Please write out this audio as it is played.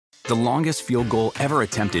The longest field goal ever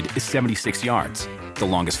attempted is 76 yards. The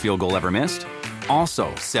longest field goal ever missed?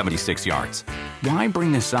 Also 76 yards. Why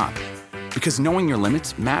bring this up? Because knowing your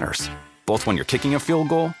limits matters, both when you're kicking a field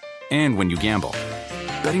goal and when you gamble.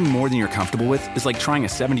 Betting more than you're comfortable with is like trying a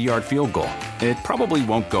 70-yard field goal. It probably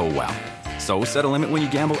won't go well. So set a limit when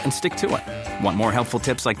you gamble and stick to it. Want more helpful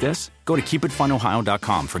tips like this? Go to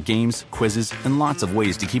keepitfunohio.com for games, quizzes, and lots of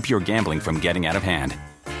ways to keep your gambling from getting out of hand.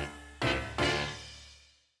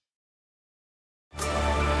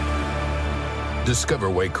 Discover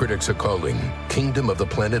why critics are calling Kingdom of the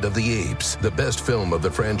Planet of the Apes the best film of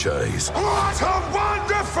the franchise. What a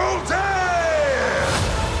wonderful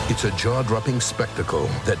day! It's a jaw-dropping spectacle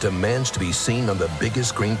that demands to be seen on the biggest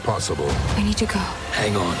screen possible. We need to go.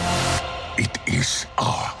 Hang on. It is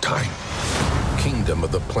our time. Kingdom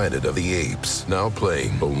of the Planet of the Apes. Now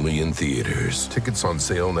playing only in theaters. Tickets on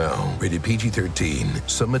sale now. Rated PG-13.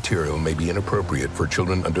 Some material may be inappropriate for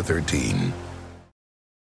children under 13.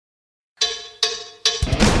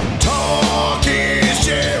 Talk is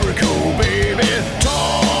Jericho, baby.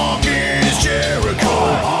 Talk is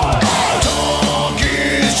Jericho. Talk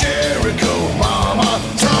is Jericho, mama.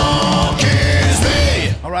 Talk is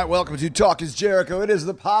me. All right, welcome to Talk is Jericho. It is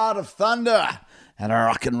the pod of thunder and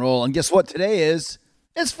rock and roll. And guess what today is?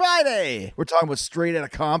 It's Friday. We're talking about Straight Outta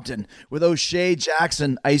Compton with O'Shea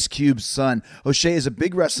Jackson, Ice Cube's son. O'Shea is a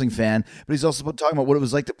big wrestling fan, but he's also talking about what it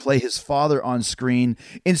was like to play his father on screen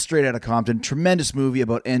in Straight Outta Compton. Tremendous movie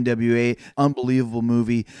about NWA, unbelievable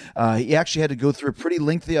movie. He actually had to go through a pretty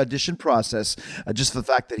lengthy audition process. Just the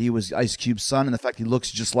fact that he was Ice Cube's son and the fact he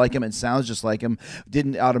looks just like him and sounds just like him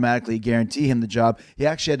didn't automatically guarantee him the job. He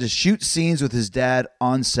actually had to shoot scenes with his dad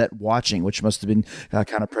on set watching, which must have been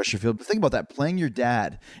kind of pressure-filled. But think about that, playing your dad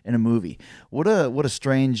in a movie. What a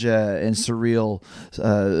strange and surreal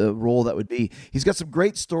role that would be. He's got some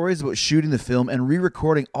great stories about shooting the film and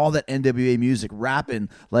re-recording all that NWA music, rapping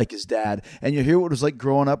like his dad. And you'll hear what it was like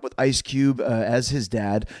growing up with Ice Cube as his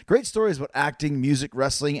dad. Great stories about acting, music,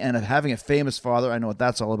 wrestling, and of having a famous father. I know what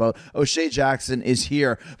that's all about. O'Shea Jackson is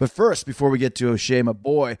here. But first, before we get to O'Shea, my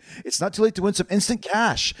boy, it's not too late to win some instant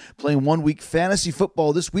cash playing 1 week fantasy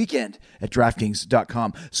football this weekend at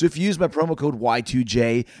DraftKings.com. So if you use my promo code Y2J,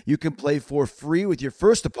 you can play for free with your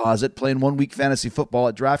first deposit. Playing 1 week fantasy football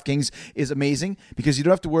at DraftKings is amazing because you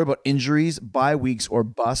don't have to worry about injuries, bye weeks, or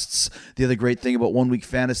busts. The other great thing about 1 week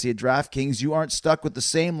fantasy at DraftKings, you aren't stuck with the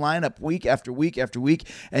same lineup week after week after week,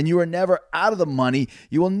 and you are never out of the money.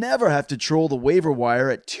 You will never have to troll the waiver wire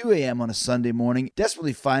at 2 a.m. on a Sunday morning,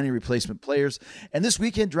 desperately finding replacement players. And this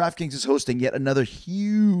weekend, DraftKings is hosting yet another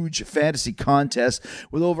huge fantasy contest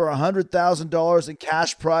with over $100,000 in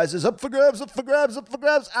cash prizes up for grabs, up for grabs, up for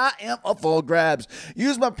grabs. I am up for grabs.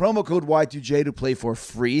 Use my promo code Y2J to play for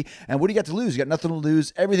free. And what do you got to lose? You got nothing to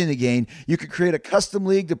lose, everything to gain. You can create a custom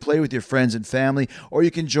league to play with your friends and family, or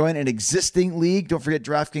you can join an existing league. Don't forget,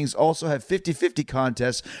 DraftKings also have 50-50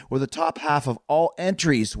 contests where the top half of all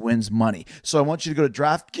entries wins money. So I want you to go to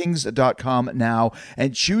DraftKings.com now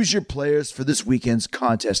and choose your players for this weekend's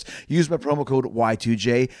contest. Use my promo code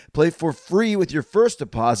Y2J. Play for free with your first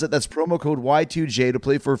deposit. That's promo code Y2J to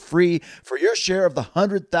play for free for your share of the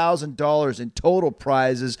 $100,000 in total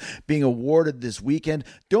prizes being awarded this weekend.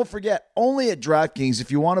 Don't forget, only at DraftKings.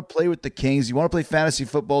 If you want to play with the Kings, you want to play fantasy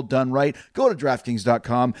football done right, go to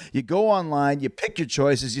DraftKings.com. You go online, you pick your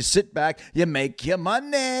choices, you sit back, you make your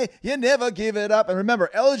money, you never give it up. And remember,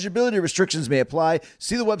 eligibility restrictions may apply.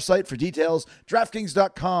 See the website for details.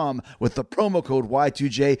 DraftKings.com with the promo code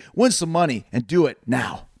Y2J. Win some money and do it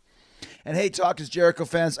now. And hey, Talk is Jericho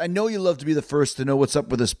fans, I know you love to be the first to know what's up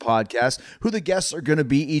with this podcast, who the guests are going to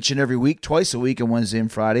be each and every week, twice a week on Wednesday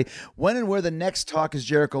and Friday, when and where the next Talk is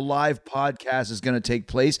Jericho live podcast is going to take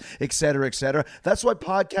place, etc., etc. That's why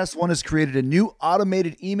Podcast One has created a new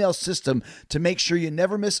automated email system to make sure you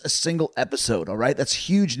never miss a single episode, all right? That's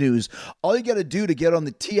huge news. All you got to do to get on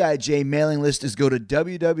the TIJ mailing list is go to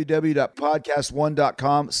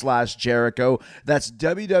www.podcastone.com/Jericho. That's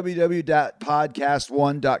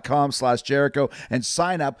www.podcastone.com/Jericho and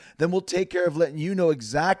sign up. Then we'll take care of letting you know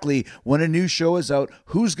exactly when a new show is out,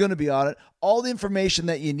 who's going to be on it, all the information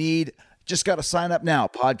that you need. Just got to sign up now,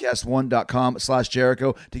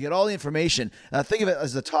 podcastone.com/Jericho to get all the information. Think of it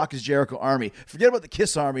as the Talk is Jericho Army. Forget about the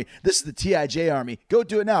KISS Army. This is the TIJ Army. Go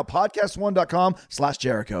do it now,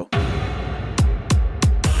 podcastone.com/Jericho.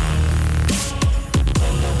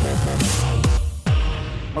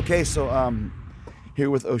 Okay, so here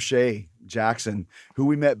with O'Shea Jackson, who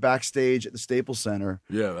we met backstage at the Staples Center.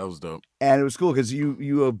 Yeah, that was dope. And it was cool because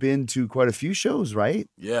you have been to quite a few shows, right?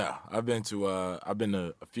 Yeah, I've been to a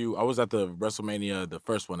few. I was at the WrestleMania, the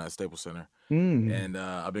first one at Staples Center, and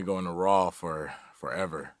I've been going to Raw for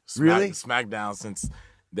forever. Really? SmackDown since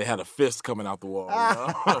they had a fist coming out the wall.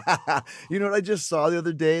 You know? You know what I just saw the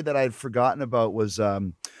other day that I'd forgotten about was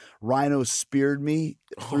Rhino speared me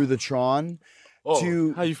through the Tron.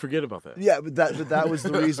 Oh, how you forget about that? Yeah, but that was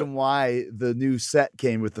the reason why the new set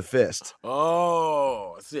came with the fist.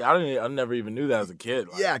 Oh, see, I never even knew that as a kid.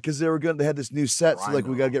 Like, Yeah, because they had this new set, so like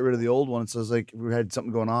we Rhino. got to get rid of the old one. So I was like, we had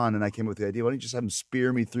something going on, and I came up with the idea. Why don't you just have him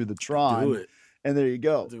spear me through the Tron? do it. And there you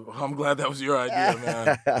go. Dude, I'm glad that was your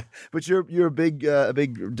idea, man. But you're a big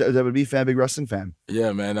WWE fan, big wrestling fan.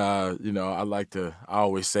 Yeah, man. You know, I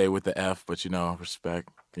always say with the F, but you know, respect.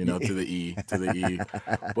 You know, to the E.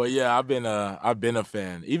 But yeah, I've been a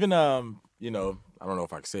fan. Even you know, I don't know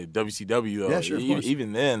if I could say WCW though. Yeah, sure, of course.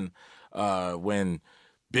 Even then, when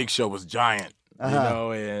Big Show was giant, you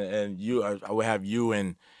know, and I would have you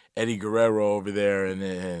and Eddie Guerrero over there,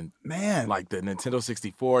 and Man, like the Nintendo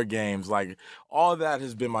 64 games, like all that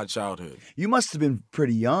has been my childhood. you must have been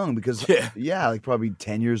pretty young because like probably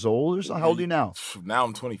 10 years old or something. How old are you now? Now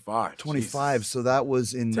I'm 25. 25. So that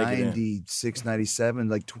was in Take it in. 96, 97.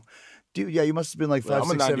 Like, dude, yeah, you must have been like 5, I'm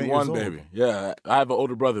a 6, 7, 8 years 91 old. baby. Yeah, I have an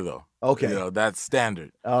older brother though. Okay. You know, that's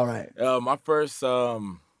standard. All right. My first,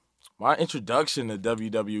 my introduction to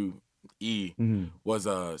WWE was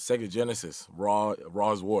Sega Genesis,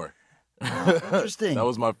 Raw's War. Interesting. That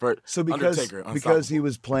was my first. So because Undertaker, he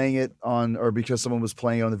was playing it on, or because someone was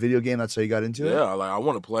playing it on the video game, that's how you got into it? yeah, like I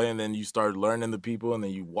want to play, and then you start learning the people, and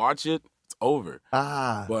then you watch it. It's over.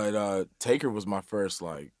 Ah, But Taker was my first,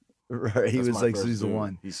 like, right. He that's was my like, first he's the dude.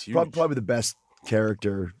 one. He's huge. Probably the best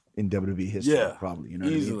character in WWE history. Yeah, probably. You know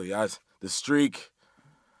what I mean? easily. The streak,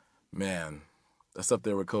 man, that's up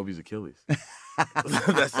there with Kobe's Achilles.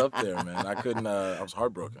 That's up there, man. I couldn't. I was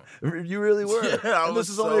heartbroken. You really were. Yeah, and this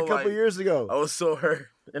is only a couple years ago. I was so hurt.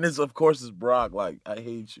 And of course, it's Brock. Like, I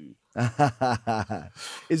hate you.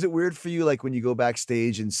 Is it weird for you, like when you go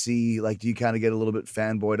backstage and see, like, do you kind of get a little bit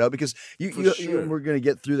fanboyed out? Because Sure. we're going to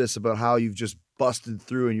get through this about how you've just busted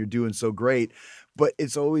through and you're doing so great. But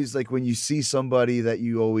it's always like when you see somebody that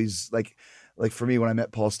you always like for me, when I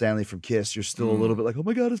met Paul Stanley from Kiss, you're still a little bit like, oh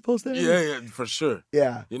my God, it's Paul Stanley. Yeah, for sure.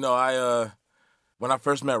 Yeah. You know, when I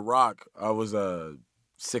first met Rock, I was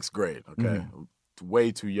 6th grade, okay?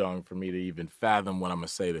 Way too young for me to even fathom what I'm going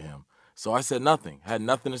to say to him. So I said nothing. Had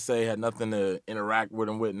nothing to say, had nothing to interact with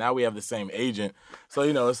him with. Now we have the same agent. So,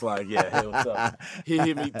 you know, it's like, yeah, hey, what's up? He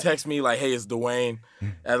hit me, text me like, hey, it's Dwayne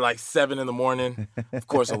at like 7 in the morning. Of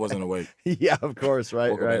course I wasn't awake. Yeah, of course.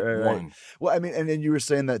 Right. Woke up at 1. Well, I mean, and then you were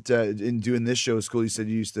saying that in doing this show at school, you said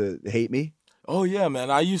you used to hate me. Oh, yeah,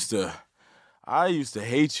 man. I used to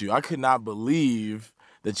hate you. I could not believe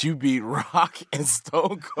that you beat Rock and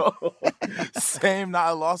Stone Cold. Same night,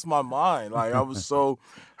 I lost my mind. Like, I was so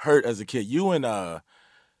hurt as a kid. You and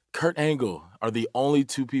Kurt Angle are the only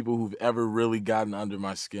two people who've ever really gotten under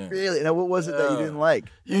my skin. Really? Now, what was it that you didn't like?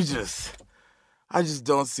 I just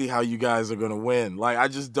don't see how you guys are going to win. Like, I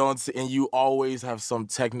just don't see, and you always have some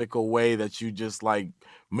technical way that you just, like,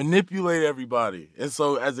 manipulate everybody. And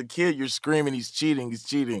so, as a kid, you're screaming, he's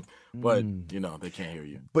cheating. But, you know, they can't hear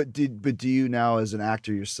you. But do you now, as an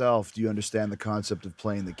actor yourself, do you understand the concept of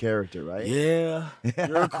playing the character, right? Yeah,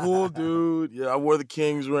 you're a cool dude. Yeah, I wore the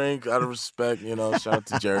King's ring out of respect, you know, shout out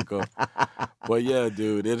to Jericho. But yeah,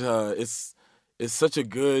 dude, it's such a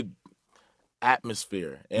good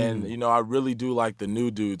atmosphere. And, you know, I really do like the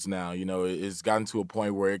new dudes now. You know, it's gotten to a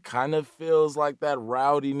point where it kind of feels like that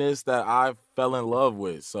rowdiness that I fell in love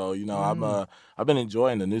with. So, you know, I've been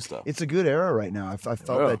enjoying the new stuff. It's a good era right now. I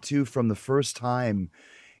felt that too from the first time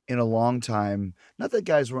in a long time. Not that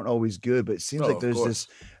guys weren't always good, but it seems like there's this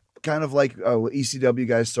kind of like ECW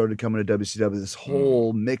guys started coming to WCW, this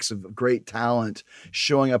whole mix of great talent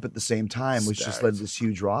showing up at the same time, which just led to this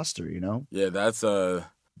huge roster, you know? Yeah,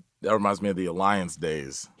 that reminds me of the Alliance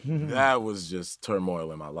days. That was just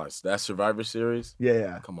turmoil in my life. That Survivor Series?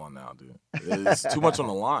 Yeah. Come on now, dude. It's too much on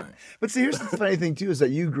the line. But see, here's the funny thing, too, is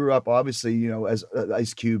that you grew up, obviously, you know, as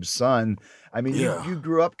Ice Cube's son. I mean, you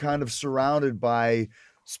grew up kind of surrounded by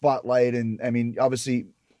spotlight. And, I mean, obviously,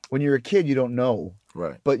 when you're a kid, you don't know.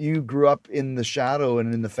 Right. But you grew up in the shadow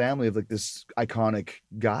and in the family of, like, this iconic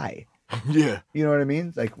guy. Yeah. You know what I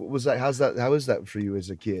mean? Like, what was that? How is that for you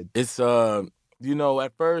as a kid? It's you know,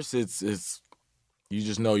 at first it's you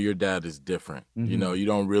just know your dad is different. You know, you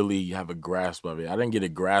don't really have a grasp of it. I didn't get a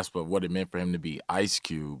grasp of what it meant for him to be Ice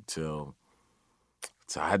Cube till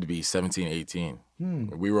I had to be 17, 18.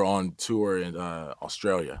 We were on tour in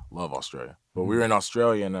Australia. Love Australia. But we were in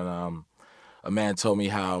Australia, and a man told me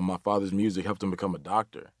how my father's music helped him become a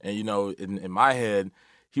doctor. And, you know, in my head,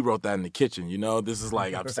 he wrote that in the kitchen. You know, this is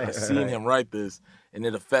like I've seen him write this, and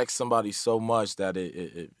it affects somebody so much that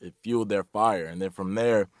it fueled their fire. And then from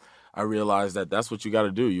there, I realized that that's what you got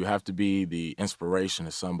to do. You have to be the inspiration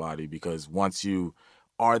to somebody, because once you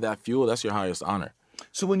are that fuel, that's your highest honor.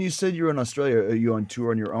 So when you said you were in Australia, are you on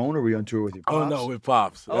tour on your own, or were you on tour with your pops? Oh no, with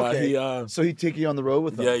Pops. Okay. So he take you on the road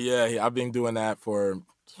with him? Yeah. I've been doing that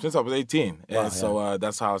since I was 18. Wow, And so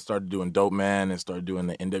that's how I started doing Dope Man and started doing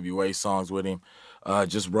the NWA songs with him.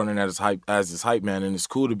 Just running as his hype man. And it's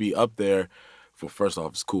cool to be up there. First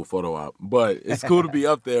off, it's a cool photo op. But it's cool to be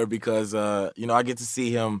up there because, I get to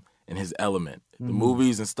see him in his element. The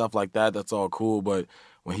movies and stuff like that, that's all cool. But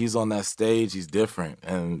when he's on that stage, he's different.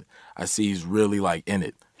 And I see he's really, like, in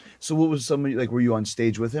it. So what was were you on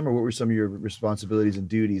stage with him, or what were some of your responsibilities and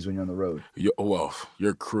duties when you're on the road?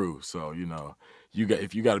 Your crew. So,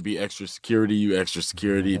 if you got to be extra security, you extra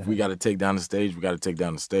security. If we got to take down the stage, we got to take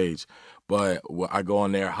down the stage. But I go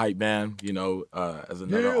on there, hype man, as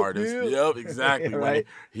another artist. Yep, exactly. Right.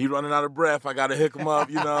 When he running out of breath, I got to hook him up,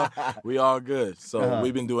 We all good. So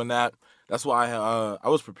we've been doing that. That's why I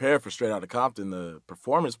was prepared for Straight Outta Compton. The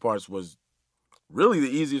performance parts was really the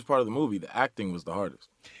easiest part of the movie. The acting was the hardest.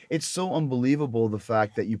 It's so unbelievable, the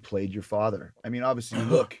fact that you played your father. I mean, obviously you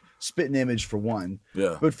look spitting image for one.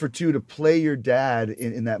 Yeah. But for two, to play your dad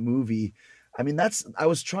in that movie, I mean, I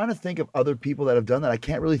was trying to think of other people that have done that. I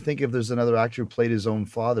can't really think if there's another actor who played his own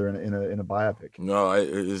father in a biopic. No,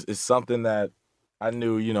 it's something that I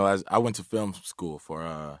knew, as I went to film school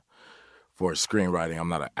for screenwriting. I'm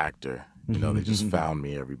not an actor. They just found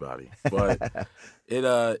me, everybody. But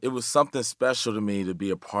it was something special to me to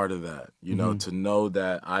be a part of that, to know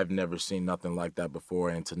that I've never seen nothing like that before,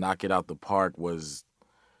 and to knock it out the park was...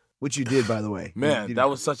 Which you did, by the way. Man, that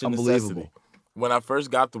was such a necessity. When I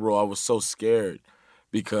first got the role, I was so scared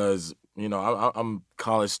because, I'm a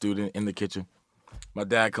college student in the kitchen. My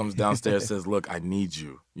dad comes downstairs and says, "Look, I need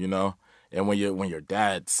you," And when your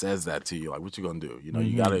dad says that to you, like, what you gonna do?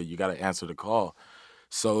 You gotta answer the call.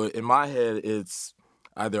 So in my head, it's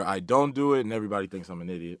either I don't do it and everybody thinks I'm an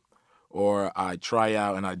idiot, or I try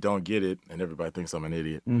out and I don't get it and everybody thinks I'm an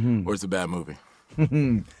idiot, or it's a bad movie.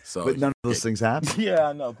 So, but none of those things happen. Yeah,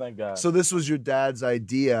 I know. Thank God. So this was your dad's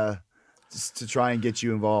idea to try and get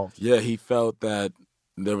you involved. Yeah, he felt that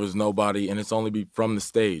there was nobody, and it's only from the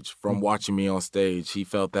stage, from watching me on stage, he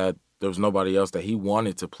felt that there was nobody else that he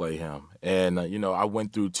wanted to play him. And, I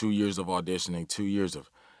went through 2 years of auditioning, 2 years of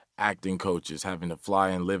acting coaches, having to fly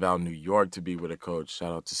and live out in New York to be with a coach.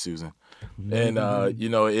 Shout out to Susan. And,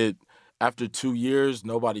 after 2 years,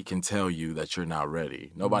 nobody can tell you that you're not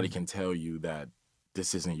ready. Nobody can tell you that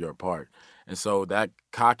this isn't your part. And so that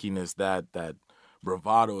cockiness, that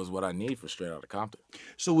bravado is what I need for Straight Outta Compton.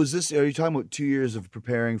 So are you talking about 2 years of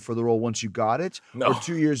preparing for the role once you got it? No. Or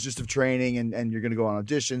 2 years just of training and you're going to go on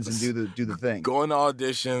auditions and do the thing? Going to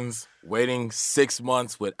auditions, waiting 6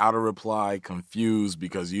 months without a reply, confused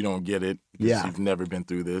because you don't get it, because you've never been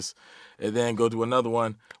through this. And then go to another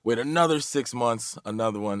one, wait another 6 months,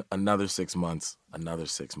 another one, another 6 months, another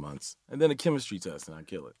 6 months. And then a chemistry test and I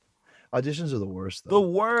kill it. Auditions are the worst, though. The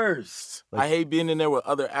worst. I hate being in there with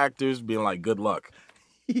other actors being like, good luck.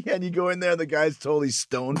 Yeah, and you go in there and the guy's totally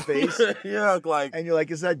stone-faced. Yeah, and you're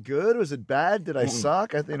like, is that good? Was it bad? Did I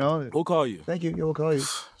suck? We'll call you. Thank you. Yeah, we'll call you.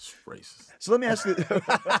 It's racist. So let me ask you.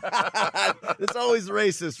 It's always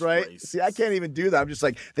racist, right? Racist. See, I can't even do that. I'm just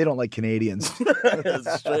like, they don't like Canadians.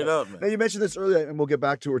 Straight up, man. Now, you mentioned this earlier, and we'll get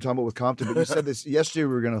back to what we're talking about with Compton, but you said this yesterday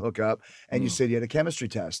we were going to hook up, and you said you had a chemistry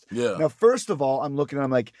test. Yeah. Now, first of all, I'm looking and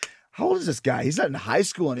I'm like, how old is this guy? He's not in high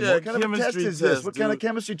school anymore. Yeah, what kind of test is this? What kind of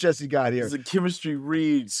chemistry test you got here? It's a chemistry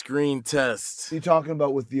read screen test. You're talking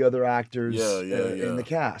about with the other actors in the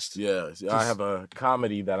cast. Yeah. I have a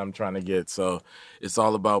comedy that I'm trying to get, so it's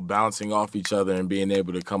all about bouncing off each other and being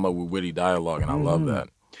able to come up with witty dialogue, and I love that.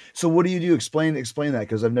 So what do you do? Explain that,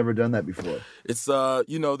 because I've never done that before. It's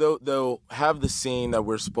they'll have the scene that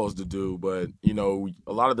we're supposed to do, but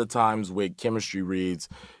a lot of the times with chemistry reads,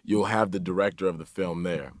 you'll have the director of the film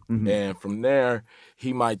there, and from there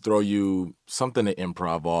he might throw you something to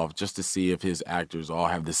improv off just to see if his actors all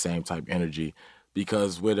have the same type energy,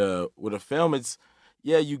 because with a film, it's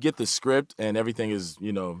you get the script and everything is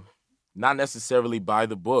not necessarily by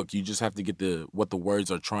the book. You just have to get what the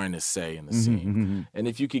words are trying to say in the scene. And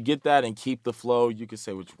if you could get that and keep the flow, you can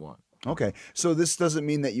say what you want. Okay. So this doesn't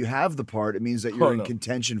mean that you have the part. It means that you're in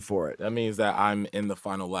contention for it. That means that I'm in the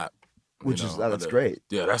final lap. Which is that's great.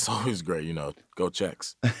 Yeah, that's always great. Go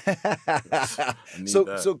checks.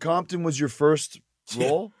 So Compton was your first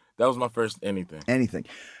role? That was my first anything.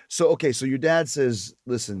 So your dad says,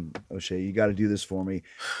 "Listen, O'Shea, you got to do this for me."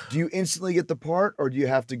 Do you instantly get the part, or do you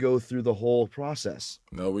have to go through the whole process?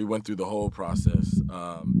 No, we went through the whole process,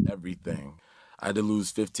 everything. I had to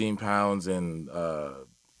lose 15 pounds in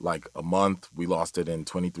like a month. We lost it in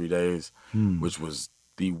 23 days, which was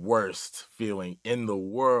the worst feeling in the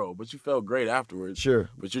world. But you felt great afterwards. Sure.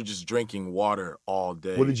 But you're just drinking water all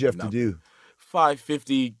day. What did you have to do?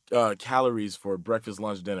 550 calories for breakfast,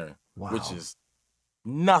 lunch, dinner, which is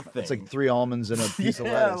nothing. It's like 3 almonds and a piece of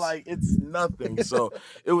lettuce. Yeah, like it's nothing. So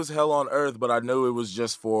it was hell on earth, but I knew it was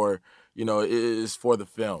just for, it is for the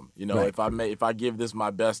film. Right. If I give this my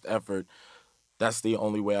best effort, that's the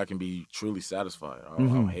only way I can be truly satisfied. I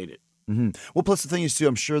don't hate it. Well, plus the thing is too,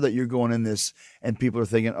 I'm sure that you're going in this and people are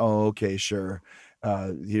thinking, "Oh, okay, sure.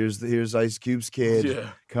 Here's Ice Cube's kid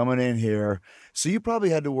coming in here." So you probably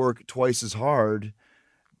had to work twice as hard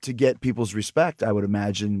to get people's respect, I would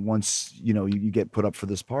imagine, once you get put up for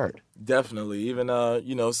this part. Definitely. Even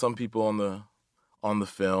some people on the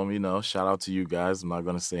film, shout out to you guys. I'm not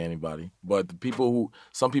gonna say anybody, but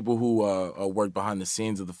some people who worked behind the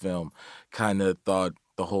scenes of the film kind of thought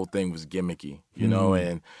the whole thing was gimmicky,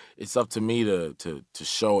 and it's up to me to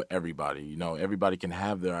show everybody. Everybody can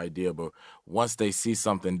have their idea, but once they see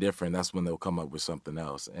something different, that's when they'll come up with something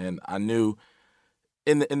else. And I knew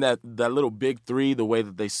in that little big three, the way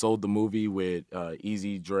that they sold the movie with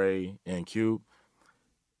Easy, Dre, and Cube,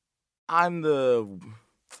 I'm the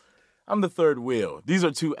third wheel. These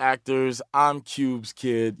are 2 actors. I'm Cube's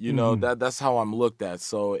kid. That's how I'm looked at.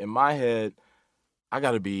 So in my head, I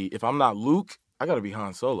gotta be. If I'm not Luke, I gotta be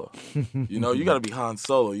Han Solo. You gotta be Han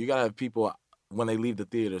Solo. You gotta have people when they leave the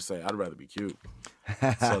theater say, "I'd rather be Cube."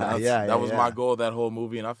 So that was my goal of that whole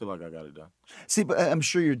movie, and I feel like I got it done. See, but I'm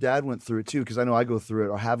sure your dad went through it too, because I know I go through it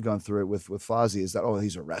or have gone through it with Fozzie. Is that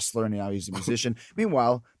he's a wrestler and now he's a musician?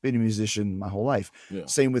 Meanwhile, been a musician my whole life. Yeah.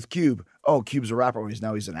 Same with Cube. Oh, Cube's a rapper. He's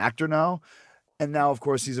an actor now. And now, of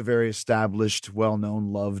course, he's a very established,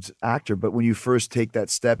 well-known, loved actor. But when you first take that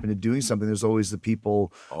step into doing something, there's always the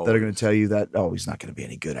people that are going to tell you that, he's not going to be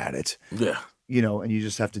any good at it. Yeah. And you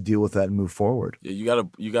just have to deal with that and move forward. Yeah,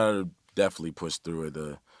 you gotta definitely push through it.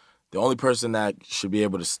 The only person that should be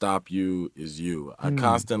able to stop you is you. I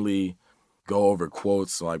constantly go over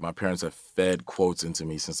quotes. So, like, my parents have fed quotes into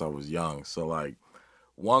me since I was young. So, like,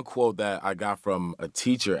 one quote that I got from a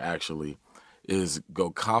teacher, actually, is go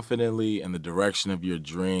confidently in the direction of your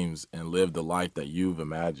dreams and live the life that you've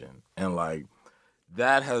imagined. And, like,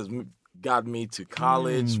 that has got me to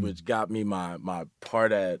college, which got me my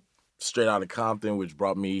part at Straight Outta Compton, which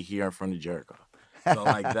brought me here in front of Jericho. So,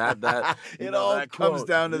 like, that it all that comes quote,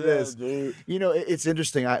 down to this. Dude. It's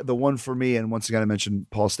interesting. The one for me, and once again, I mentioned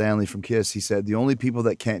Paul Stanley from Kiss. He said, the only people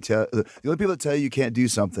that tell you you can't do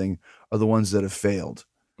something are the ones that have failed.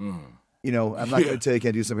 I'm not going to tell you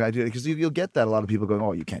can't do something. I do it because you'll get that. A lot of people going,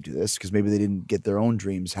 "Oh, you can't do this," because maybe they didn't get their own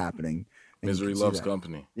dreams happening. Misery loves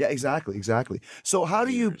company. Yeah, exactly. So how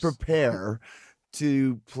do you prepare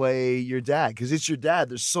to play your dad? Because it's your dad.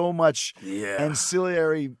 There's so much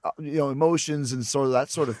ancillary, emotions and sort of that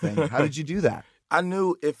sort of thing. How did you do that? I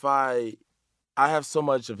knew if I have so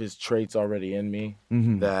much of his traits already in me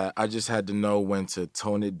that I just had to know when to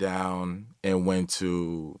tone it down and when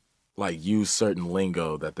to, like, use certain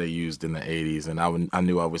lingo that they used in the 80s. And I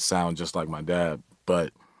knew I would sound just like my dad,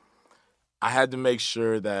 but I had to make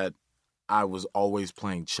sure that I was always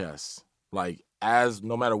playing chess. Like,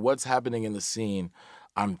 no matter what's happening in the scene,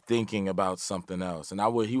 I'm thinking about something else. And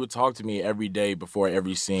he would talk to me every day before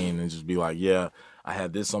every scene and just be like, "Yeah, I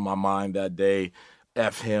had this on my mind that day.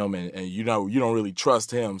 F him, and you don't really trust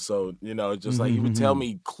him." So, just like he would tell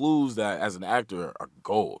me clues that as an actor are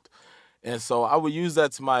gold. And so I would use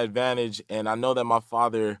that to my advantage. And I know that my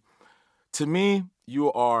father, to me,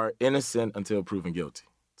 you are innocent until proven guilty.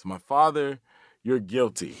 To my father, you're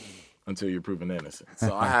guilty until you're proven innocent.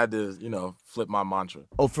 So I had to, flip my mantra.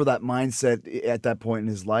 Oh, for that mindset at that point in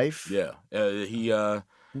his life? Yeah. He,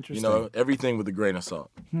 everything with a grain of salt.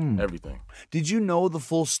 Everything. Did you know the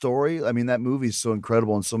full story? I mean, that movie is so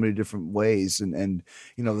incredible in so many different ways. And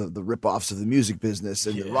the rip-offs of the music business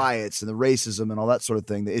and the riots and the racism and all that sort of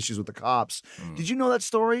thing, the issues with the cops. Did you know that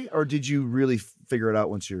story, or did you really figure it out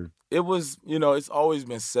once you're... It was, it's always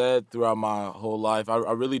been said throughout my whole life. I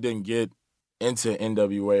really didn't get into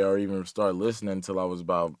NWA or even start listening until I was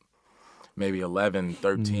about maybe 11,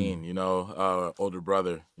 13, older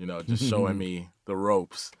brother, just showing me the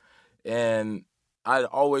ropes. And I'd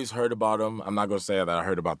always heard about him. I'm not going to say that I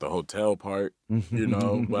heard about the hotel part,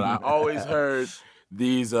 but I always heard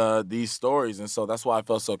these stories. And so that's why I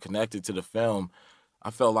felt so connected to the film.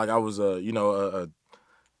 I felt like I was a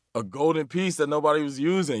a golden piece that nobody was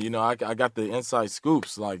using. You know, I got the inside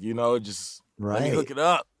scoops. Like, you know, just let me Right. hook it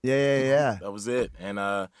up. Yeah. That was it. And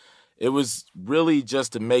it was really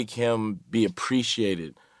just to make him be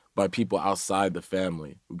appreciated by people outside the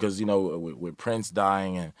family. Because, you know, with Prince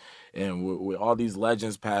dying and with all these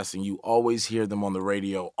legends passing, you always hear them on the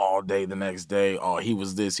radio all day the next day. Oh, he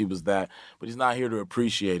was this, he was that. But he's not here to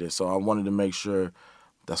appreciate it. So I wanted to make sure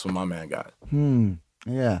that's what my man got.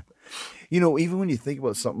 Yeah. You know, even when you think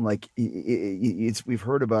about something like it's, we've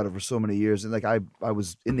heard about it for so many years, and like I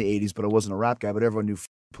was in the 80s, but I wasn't a rap guy, but everyone knew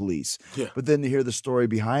Police. Yeah. But then to hear the story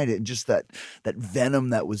behind it and just that venom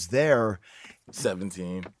that was there.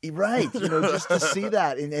 17. Right. You know, just to see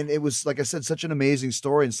that. And it was, like I said, such an amazing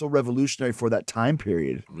story and so revolutionary for that time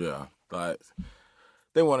period. Yeah. But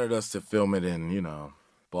they wanted us to film it in, you know,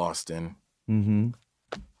 Boston. Mm-hmm.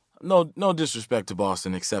 No disrespect to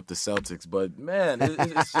Boston except the Celtics, but man,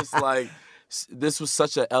 it's just like this was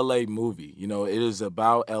such a LA movie. You know, it is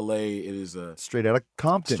about LA. It is a Straight out of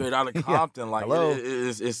Compton. Straight out of Compton. Yeah. Like Hello.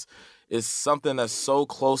 it's something that's so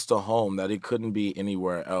close to home that it couldn't be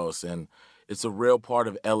anywhere else, and it's a real part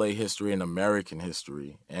of LA history and American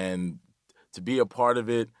history. And to be a part of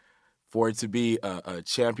it, for it to be a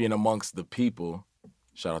champion amongst the people.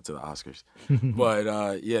 Shout out to the Oscars,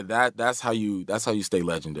 but yeah, that's how you stay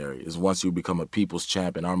legendary. Is once you become a people's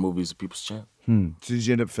champ, and our movie is a people's champ. So did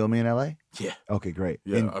you end up filming in LA? Yeah, Okay, great.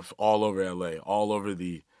 yeah, And all over LA, all over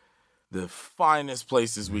the finest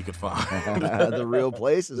places we could find. the real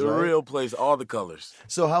places, The right? real place, all the colors.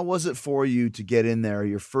 So how was it for you to get in there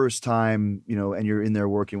your first time, you know, and you're in there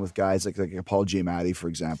working with guys like Paul Giamatti, for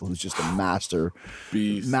example, who's just a master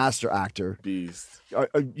actor. Beast.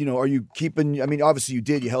 Are you keeping, I mean, obviously you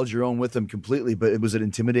did, you held your own with them completely, but was it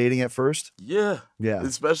intimidating at first? Yeah. Yeah.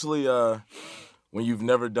 Especially when you've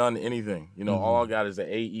never done anything. You know, all I got is an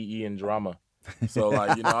AEE in drama. So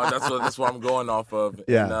like, you know, that's what I'm going off of.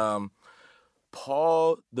 Yeah. And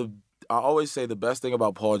I always say the best thing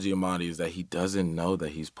about Paul Giamatti is that he doesn't know that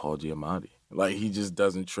he's Paul Giamatti. Like he just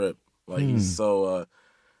doesn't trip. Like he's so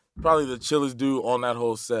probably the chillest dude on that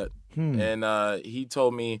whole set. And he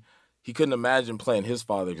told me he couldn't imagine playing his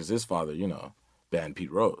father because his father, you know, banned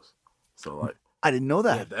Pete Rose. So like, I didn't know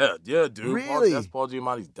that. yeah, dude. Really? That's Paul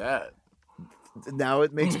Giamatti's dad. Now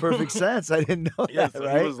it makes perfect sense. I didn't know Yeah, that, so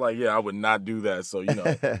right? he was like, yeah, I would not do that. So, you know,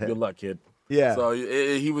 good luck, kid. Yeah. So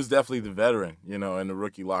he was definitely the veteran, you know, in the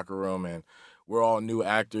rookie locker room. And we're all new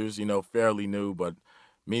actors, you know, fairly new. But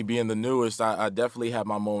me being the newest, I definitely have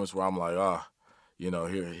my moments where I'm like, you know,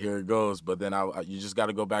 here it goes. But then you just got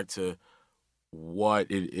to go back to what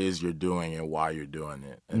it is you're doing and why you're doing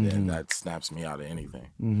it. And then that snaps me out of anything.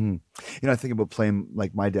 Mm-hmm. You know, I think about playing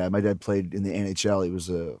like my dad. My dad played in the NHL. He was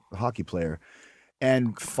a hockey player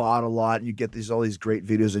and fought a lot. And you get all these great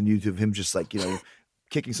videos on YouTube of him just like, you know,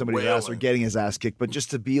 kicking somebody's ass or Wailing. getting his ass kicked. But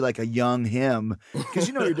just to be like a young him, because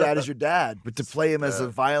you know your dad is your dad, but to play him as a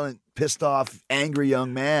violent, pissed off, angry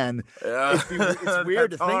young man, Yeah. it's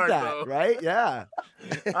weird to That's think hard, that, though. right? Yeah.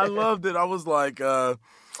 I loved it. I was like, all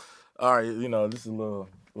right, you know, this is a little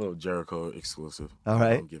Jericho exclusive. All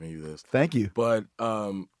right. I'm giving you this. Thank you. But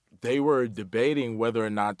they were debating whether or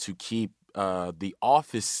not to keep the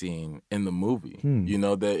office scene in the movie. You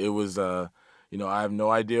know, that it was you know, I have no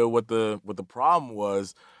idea what the problem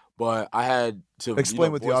was, but I had to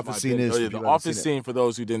Explain what the voice office my scene opinion. is for The people who haven't office seen it. scene, for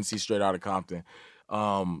those who didn't see Straight Outta Compton,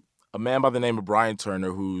 a man by the name of Brian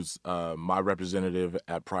Turner, who's my representative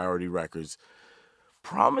at Priority Records,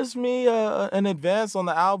 promised me an advance on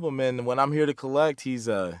the album, and when I'm here to collect, he's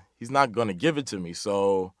not gonna give it to me.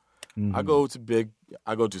 So I go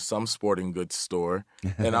to some sporting goods store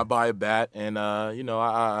and I buy a bat and you know,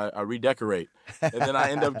 I redecorate, and then I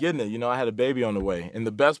end up getting it. You know, I had a baby on the way, and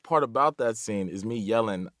the best part about that scene is me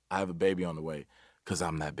yelling, "I have a baby on the way," because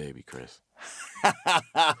I'm that baby, Chris.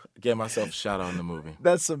 Gave myself a shout out in the movie.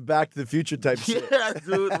 That's some Back to the Future type shit. Yeah,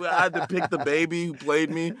 dude. I had to pick the baby who played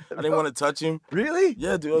me. I didn't want to touch him. Really?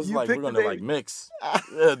 Yeah, dude. I was You like, we're picked the gonna like baby? mix.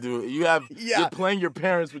 Yeah, dude. You're Yeah. playing your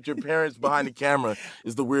parents with your parents behind the camera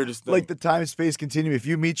is the weirdest thing. Like the time space continuum. If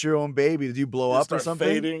you meet your own baby, did you blow It up or start something?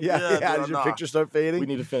 fading? Yeah, Yeah, yeah. dude, Did your nah. picture start fading? we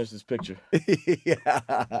need to finish this picture. Yeah.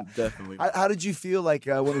 Definitely. How did you feel like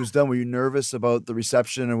when it was done? Were you nervous about the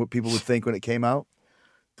reception and what people would think when it came out?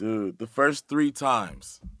 Dude, the first 3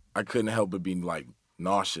 times I couldn't help but be like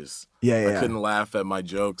nauseous. Yeah, I couldn't laugh at my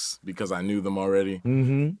jokes because I knew them already.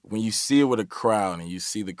 Mm-hmm. When you see it with a crowd and you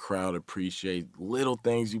see the crowd appreciate little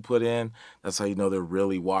things you put in, that's how you know they're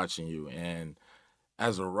really watching you. And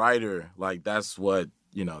as a writer, like that's what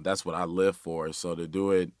I live for. So to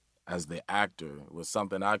do it as the actor was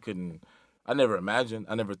something I couldn't I never imagined.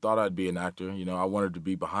 I never thought I'd be an actor. You know, I wanted to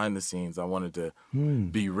be behind the scenes. I wanted to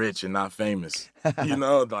be rich and not famous. You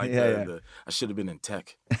know, like I should have been in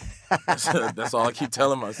tech. That's all I keep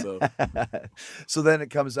telling myself. So then it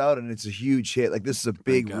comes out and it's a huge hit. Like, this is a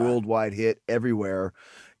big worldwide hit everywhere.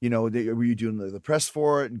 You know, were you doing the press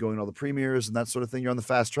for it and going to all the premieres and that sort of thing? You're on the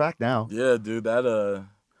fast track now. Yeah, dude, that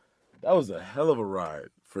was a hell of a ride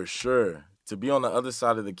for sure. To be on the other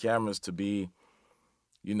side of the cameras, to be,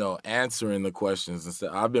 you know, answering the questions. Instead,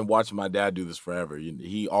 I've been watching my dad do this forever.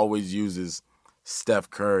 He always uses Steph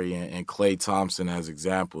Curry and Klay Thompson as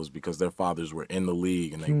examples because their fathers were in the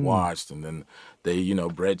league and they watched, and then they, you know,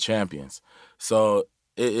 bred champions. So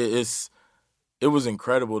it was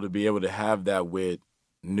incredible to be able to have that with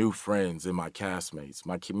new friends and my castmates.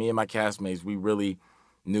 Me and my castmates, we really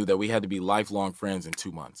knew that we had to be lifelong friends in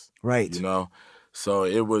 2 months. Right. You know? So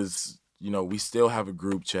it was, you know, we still have a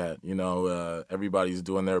group chat. You know, everybody's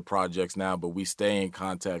doing their projects now, but we stay in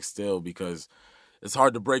contact still because it's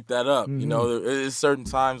hard to break that up. You know, there's certain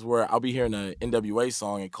times where I'll be hearing an NWA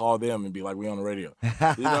song and call them and be like, we on the radio.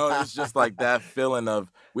 You know, it's just like that feeling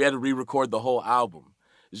of we had to re-record the whole album.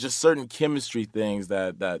 It's just certain chemistry things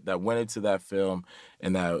that went into that film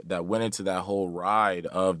and that went into that whole ride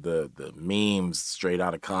of the memes straight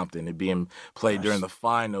out of Compton, it being played during the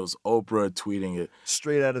finals, Oprah tweeting it.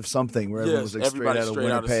 Straight out of something, where everyone was like straight out of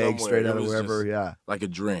Winnipeg, straight out of wherever, like a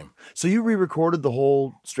dream. So you re-recorded the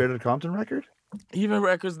whole Straight Outta Compton record? Even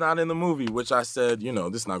records not in the movie, which I said, you know,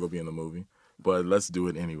 this is not going to be in the movie, but let's do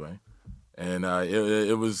it anyway. And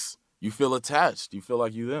it was, you feel attached. You feel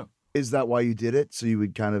like you them. Is that why you did it? So you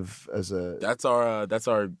would kind of That's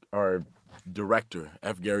our director,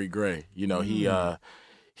 F. Gary Gray. You know,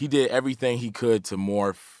 he did everything he could to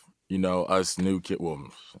morph, you know, us new kid. Well,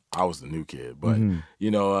 I was the new kid, but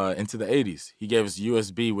you know, into the 80s. He gave us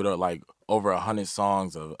USB with like over 100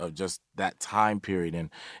 songs of just that time period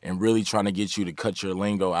and really trying to get you to cut your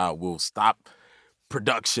lingo out. We'll stop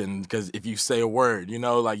production because if you say a word, you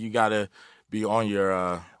know, like you gotta be on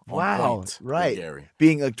your wow, point, right. Gary.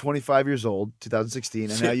 Being like 25 years old,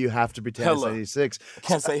 2016, and now you have to pretend it's 96.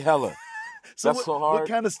 Can't say hella. So That's so hard. What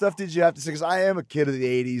kind of stuff did you have to say? Because I am a kid of the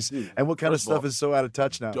 80s, Dude, and what kind of stuff is so out of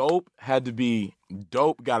touch now? Dope got to be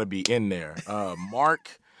in there.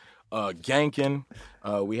 Mark, ganking.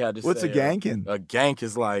 We had to What's say, a ganking? A gank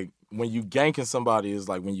is like when you ganking somebody is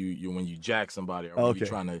like when you jack somebody or when you're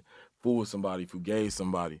trying to fool somebody, fugaze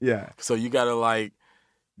somebody. Yeah. So you got to like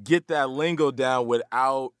get that lingo down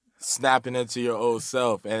without snapping into your old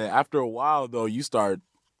self. And after a while, though, you start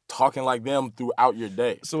talking like them throughout your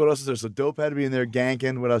day. So what else is there? So Dope had to be in there,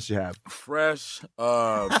 ganking. What else you have? Fresh.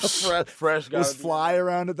 Fresh. Was Fly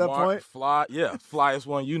around at that point? Fly, yeah. Fly is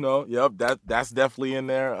one, you know. Yep, that's definitely in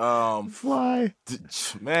there. Fly.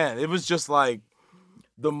 Man, it was just like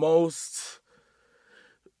the most...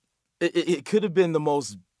 It could have been the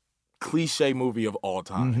most cliche movie of all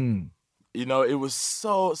time. Mm-hmm. You know, it was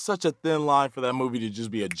such a thin line for that movie to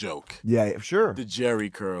just be a joke. Yeah, sure. The Jerry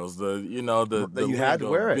curls, the you had to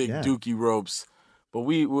wear it, big dookie ropes. But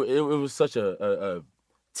it was such a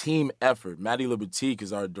team effort. Maddie Libatique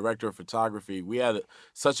is our director of photography. We had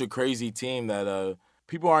such a crazy team that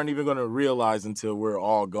people aren't even going to realize until we're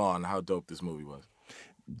all gone how dope this movie was.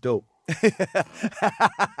 Dope. It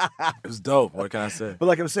was dope. What can I say? But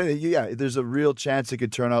like I'm saying, yeah, there's a real chance it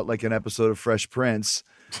could turn out like an episode of Fresh Prince,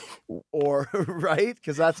 or right,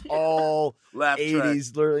 because that's all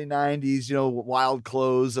 80s, early 90s, you know, wild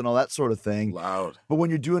clothes and all that sort of thing. Loud. But when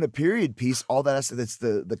you're doing a period piece, all that's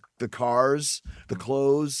the cars, the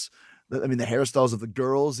clothes. I mean, the hairstyles of the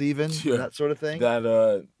girls, even that sort of thing.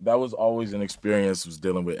 That was always an experience. Was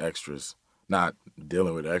dealing with extras. Not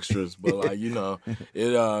dealing with extras, but like, you know,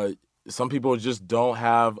 it. Some people just don't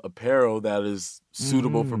have apparel that is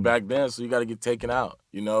suitable for back then, so you got to get taken out.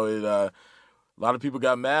 You know, a lot of people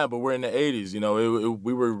got mad, but we're in the 80s. You know,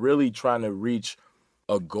 we were really trying to reach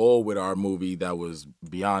a goal with our movie that was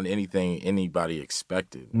beyond anything anybody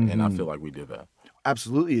expected, and I feel like we did that.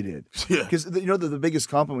 Absolutely, you did. Yeah, because you know the biggest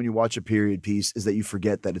compliment when you watch a period piece is that you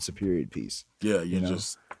forget that it's a period piece. Yeah, you know?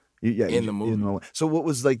 just. In the movie. So what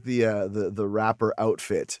was like the rapper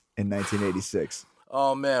outfit in 1986?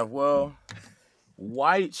 Oh man, well,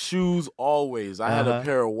 white shoes always. I had a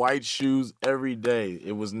pair of white shoes every day.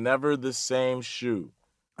 It was never the same shoe.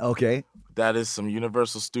 Okay. That is some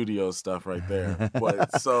Universal Studios stuff right there.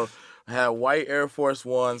 But so I had white Air Force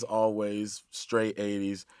Ones always, straight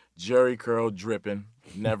 80s, Jerry curl dripping,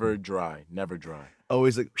 never dry.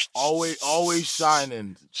 Always like always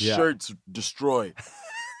shining, shirts destroyed.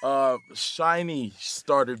 Shiny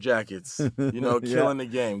starter jackets, you know, killing the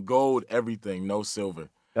game. Gold, everything, no silver.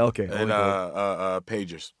 Okay. And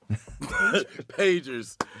pagers.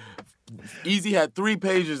 Pagers. Easy had 3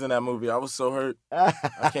 pagers in that movie. I was so hurt.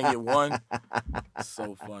 I can't get one.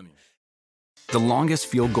 So funny. The longest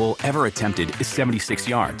field goal ever attempted is 76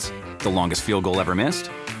 yards. The longest field goal ever missed?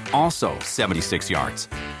 Also 76 yards.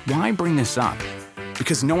 Why bring this up?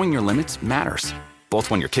 Because knowing your limits matters, both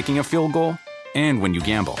when you're kicking a field goal and when you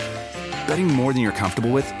gamble. Betting more than you're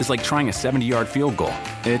comfortable with is like trying a 70-yard field goal.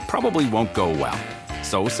 It probably won't go well.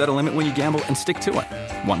 So set a limit when you gamble and stick to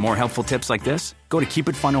it. Want more helpful tips like this? Go to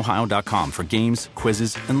keepitfunohio.com for games,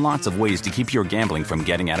 quizzes, and lots of ways to keep your gambling from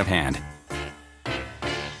getting out of hand.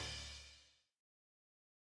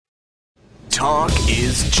 Talk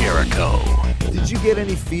is Jericho. Did you get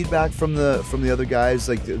any feedback from the other guys,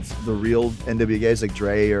 like the real NWA guys, like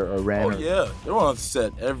Dre or Ren? Oh yeah, they're on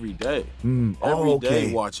set every day. Every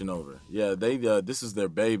day watching over. Yeah, they this is their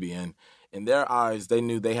baby, and in their eyes, they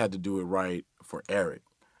knew they had to do it right for Eric.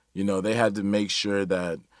 You know, they had to make sure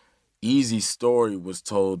that Eazy's story was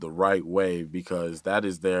told the right way, because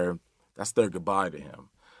that's their goodbye to him.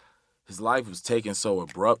 His life was taken so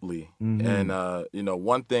abruptly, and you know,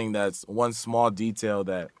 one small detail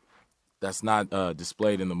that's not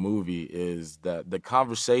displayed in the movie is that the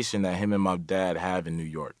conversation that him and my dad have in New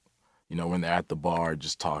York, you know, when they're at the bar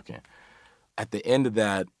just talking. At the end of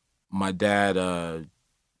that, my dad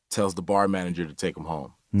tells the bar manager to take him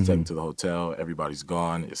home, take him to the hotel. Everybody's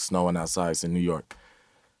gone. It's snowing outside. It's in New York.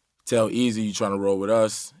 Tell Eazy, you trying to roll with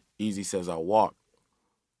us? Eazy says, I'll walk.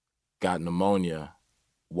 Got pneumonia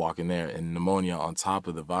walking there, and pneumonia on top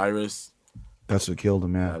of the virus. That's what killed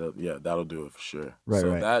him, yeah. That'll do it for sure. Right,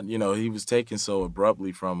 so right. that, you know, he was taken so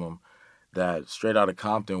abruptly from him that Straight Outta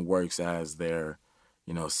Compton works as their,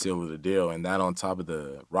 you know, seal of the deal, and that on top of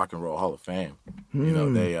the Rock and Roll Hall of Fame. You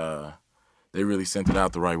know, they really sent it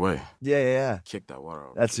out the right way. Yeah. Kicked that water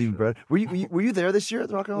over. That's even better. Were you there this year at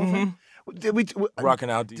the Rock and Roll Fame? Did we Rocking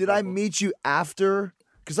out. Did I meet you after?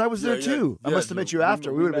 Because I was there too. I must have met you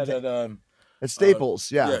after. We would have been at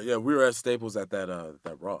Staples. Yeah. We were at Staples at that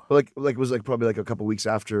Raw. But like it was like probably like a couple weeks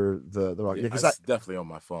after the Rock. Yeah, because it's definitely on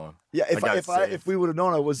my phone. Yeah, if we would have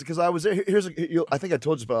known, I was, because I was there. I think I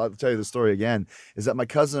told you, but I'll tell you the story again. Is that my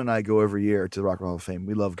cousin and I go every year to the Rock and Roll Hall of Fame.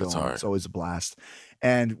 We love going. It's always a blast,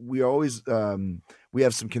 and we always we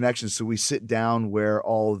have some connections, so we sit down where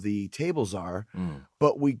all the tables are,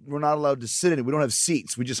 but we're not allowed to sit in it. We don't have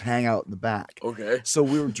seats. We just hang out in the back. Okay. So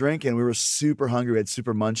we were drinking. We were super hungry. We had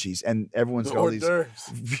super munchies, and everyone's got all these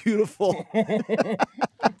beautiful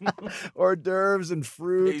hors d'oeuvres and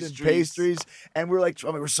fruit and pastries, and we're like,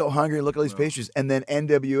 we're so hungry. Look at all these pastries, and then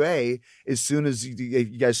NWA, as soon as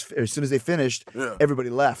they finished, everybody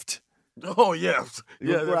left. Oh yeah,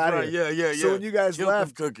 that's right. Yeah. So when you guys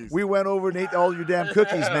left, we went over and ate all your damn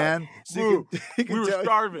cookies, man. So we were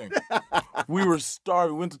starving. We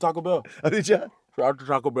went to Taco Bell. Oh, did you? Shout out to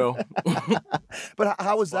Taco Bell. But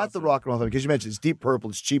how was that the Rock and Roll Thing? Because you mentioned it's Deep Purple,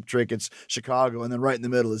 it's Cheap Trick, it's Chicago, and then right in the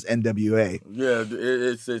middle is NWA. Yeah,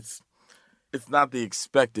 it's not the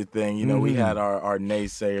expected thing. You know, we had our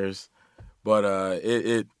naysayers, but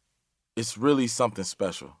it's really something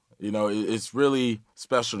special. You know, it's really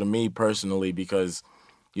special to me personally because,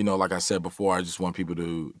 you know, like I said before, I just want people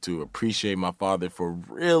to appreciate my father for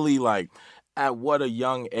really, like, at what a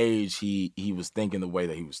young age he was thinking the way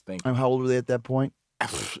that he was thinking. And how old were they at that point?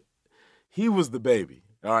 He was the baby.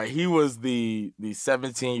 All right, he was the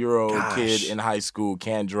 17-year-old kid in high school,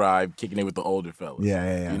 can't drive, kicking it with the older fellas.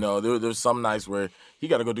 Yeah. You know, there's some nights where he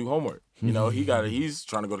got to go do homework. You know, he's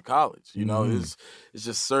trying to go to college. You know, it's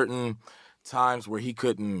just certain times where he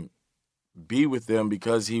couldn't be with them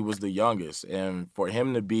because he was the youngest, and for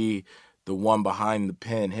him to be the one behind the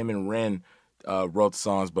pen, him and Ren wrote the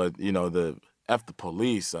songs, but you know, the F the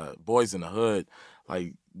Police, Boys in the Hood,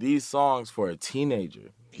 like these songs for a teenager,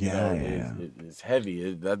 it's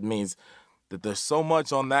heavy. That means that there's so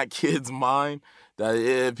much on that kid's mind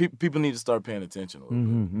that people need to start paying attention a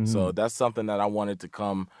little bit. So that's something that I wanted to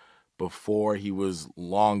come before he was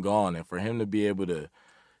long gone, and for him to be able to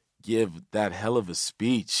give that hell of a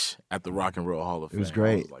speech at the Rock and Roll Hall of Fame. It was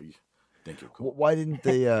great. I was like, think you're cool. Why didn't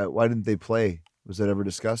they play? Was that ever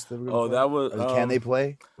discussed? That was. Can they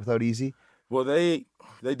play without Eazy? Well, they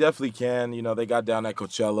definitely can. You know, they got down at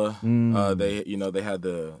Coachella. They had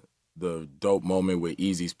the dope moment with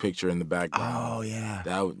Eazy's picture in the background. Oh yeah.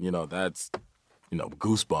 That's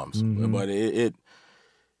goosebumps. But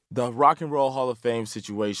the Rock and Roll Hall of Fame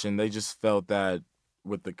situation, they just felt that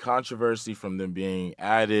with the controversy from them being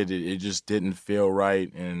added, it just didn't feel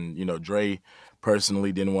right. And, you know, Dre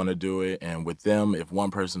personally didn't want to do it, and with them, if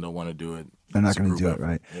one person don't want to do it, They're not it's a going to group do it, effort.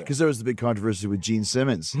 right? Yeah. Because there was the big controversy with Gene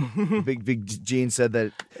Simmons. big Gene said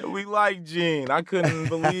that. We like Gene. I couldn't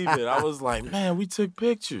believe it. I was like, man, we took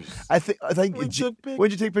pictures. I think We took pictures.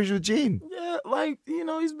 When'd you take pictures with Gene? Yeah, like,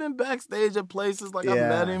 he's been backstage at places. Like, I Yeah.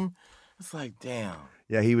 met him. It's like, damn.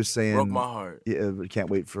 Yeah, he was saying. Broke my heart. Yeah, we can't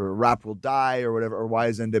wait for Rap Will Die or whatever, or why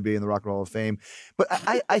is NWA in the Rock and Roll Hall of Fame? But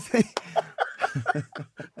I think.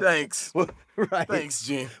 Thanks. Right. Thanks,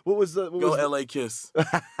 Gene. What was the Go LA Kiss.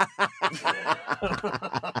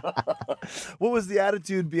 what was the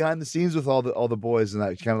attitude behind the scenes with all the boys and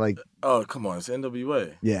that kind of like? Oh, come on. It's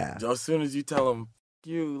NWA. Yeah. As soon as you tell them,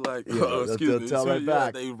 you like, Yeah, oh, excuse they'll me. tell As right soon-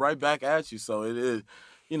 back. They right back at you. So it is,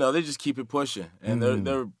 they just keep it pushing. And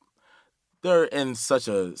Mm. they're in such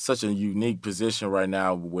a unique position right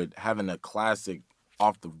now with having a classic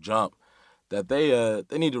off the jump that they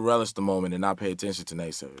need to relish the moment and not pay attention to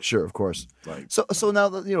naysayers. Sure, of course. Like, So now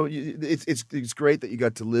that it's great that you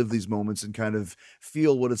got to live these moments and kind of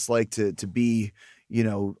feel what it's like to be,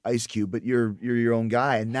 Ice Cube, but you're your own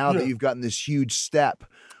guy. And now that you've gotten this huge step,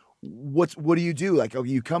 what do you do? Like, okay,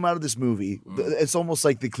 you come out of this movie, it's almost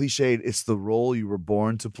like the cliche, it's the role you were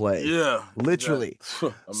born to play. yeah, Literally. Yeah.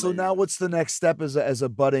 So now what's the next step as a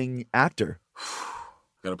budding actor?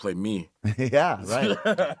 Gotta play me. Yeah, right.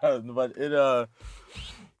 But it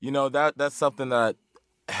that's something that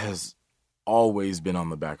has always been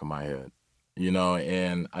on the back of my head,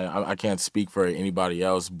 and I can't speak for anybody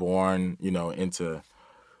else born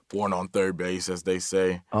on third base, as they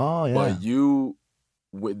say. Oh, yeah.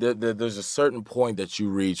 But there's a certain point that you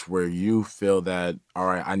reach where you feel that, all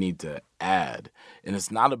right, I need to add. And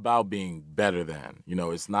it's not about being better than,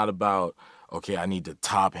 it's not about, okay, I need to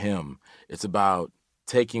top him. It's about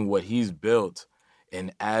taking what he's built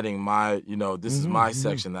and adding my, this is my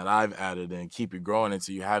section that I've added, and keep it growing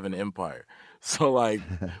until you have an empire. So like,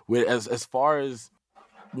 as far as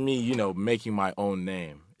me, making my own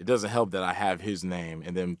name, it doesn't help that I have his name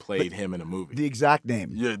and then played him in a movie. The exact name.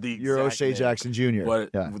 Yeah, You're exact O'Shea name. Jackson Jr. But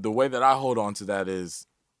Yeah. the way that I hold on to that is,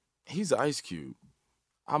 he's Ice Cube.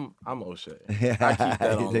 I'm O'Shea. Yeah, I keep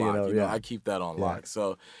that on you lock. know, You know, yeah. I keep that on Yeah. lock.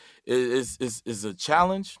 So it's a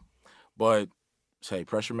challenge, but hey,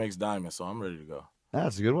 pressure makes diamonds. So I'm ready to go.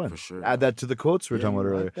 That's a good one. For sure. Add that to the quotes we were talking about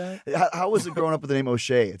earlier. How was it growing up with the name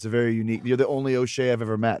O'Shea? It's a very unique. You're the only O'Shea I've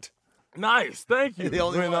ever met. Nice, thank you. The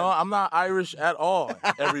only one. I'm not Irish at all.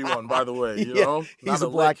 Everyone, by the way, you Yeah, know, he's Not a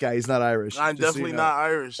black lick. guy. He's not Irish. I'm just so definitely you know. not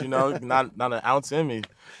Irish, not an ounce in me.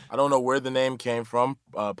 I don't know where the name came from,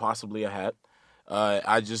 possibly a hat.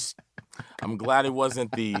 I'm glad it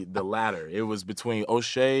wasn't the latter. It was between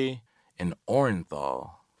O'Shea and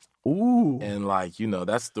Orenthal. Ooh. And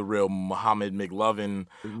that's the real Muhammad McLovin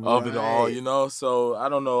of it all, Right. So I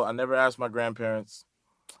don't know. I never asked my grandparents.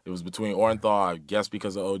 It was between Orenthal, I guess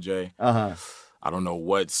because of OJ. Uh-huh. I don't know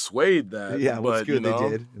what swayed that. Yeah, but, what's good they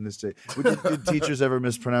did in this day. Did teachers ever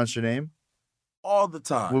mispronounce your name? all the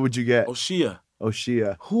time. What would you get? Oshia.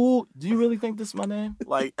 O'Shea. Who do you really think this is my name?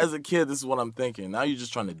 Like as a kid, this is what I'm thinking. Now you're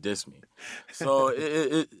just trying to diss me. So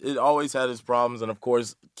it always had its problems, and of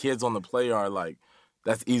course, kids on the play are like,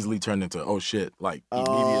 that's easily turned into oh shit, like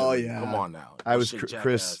immediately. Oh, yeah. Come on now. I Oh, was shit,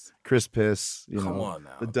 Chris Piss. Come on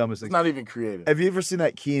now. The dumbest It's thing. not even creative. Have you ever seen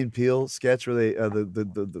that Key and Peele sketch where they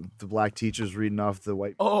the black teachers reading off the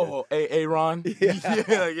white? Oh, Aaron. Yeah.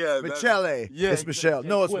 yeah. Michele. Yeah, It's Michelle. Jay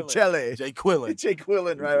No, it's Quillen. Michele. Jay Quillen. Jay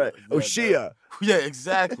Quillen. Right. Yeah, O'Shea. Yeah,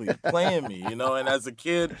 exactly. Playing me, and as a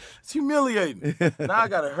kid, it's humiliating. Now I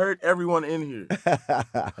gotta hurt everyone in here.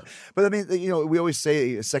 But I mean, we always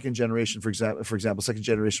say second generation, for example, second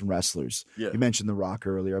generation wrestlers. Yeah. You mentioned The Rock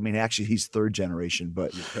earlier. I mean, actually, he's third generation,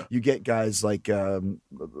 but you get guys like I'm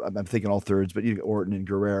thinking all thirds, but you get Orton and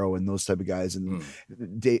Guerrero and those type of guys, and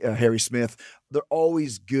Harry Smith. They're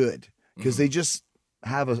always good because they just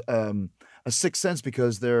have a sixth sense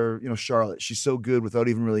because they're Charlotte. She's so good without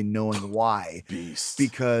even really knowing why. Beast.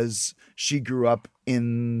 Because she grew up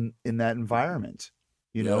in that environment.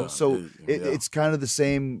 Yeah, So it's kind of the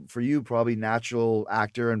same for you, probably natural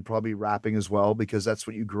actor and probably rapping as well, because that's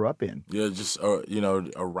what you grew up in. Yeah, just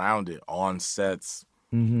around it, on sets,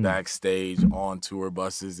 backstage, on tour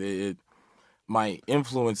buses. My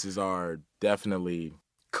influences are definitely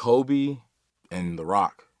Kobe and The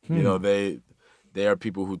Rock. They are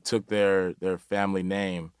people who took their family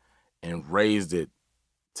name and raised it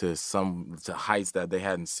to heights that they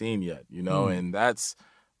hadn't seen yet. And that's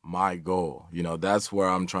my goal. That's where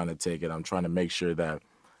I'm trying to take it. I'm trying to make sure that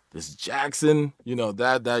this Jackson,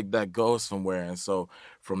 that goes somewhere. And so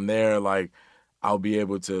from there, like, I'll be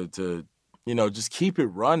able to just keep it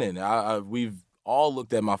running. We've all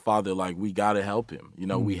looked at my father like, we got to help him. You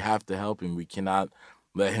know, we have to help him. We cannot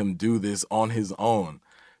let him do this on his own.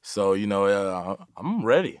 So, you know, I'm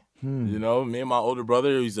ready. You know, me and my older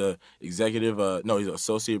brother, he's a executive, he's an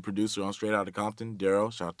associate producer on Straight Outta Compton,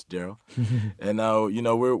 Daryl. Shout out to Daryl. And, you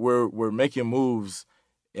know, we're making moves,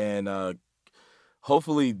 and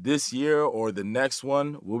hopefully this year or the next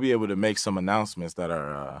one, we'll be able to make some announcements that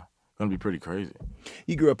are going to be pretty crazy.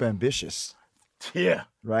 You grew up ambitious. Yeah.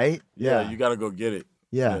 Right? Yeah, you got to go get it.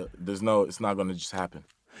 Yeah. It's not going to just happen.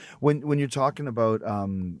 When you're talking about,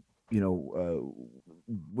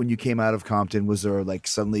 when you came out of Compton, was there like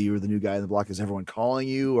suddenly you were the new guy in the block? Is everyone calling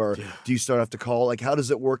you, or do you start have to call? Like, how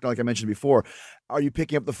does it work? Like I mentioned before, are you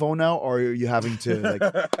picking up the phone now, or are you having to like,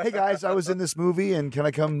 hey guys, I was in this movie, and can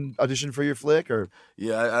I come audition for your flick? Or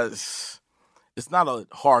it's not a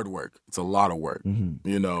hard work; it's a lot of work.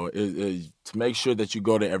 You know, to make sure that you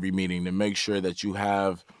go to every meeting, to make sure that you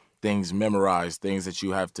have things memorized, things that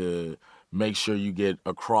you have to make sure you get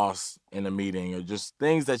across in a meeting, or just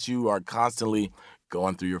things that you are constantly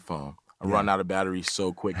going through your phone. I run out of battery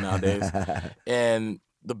so quick nowadays. And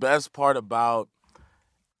the best part about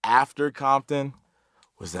after Compton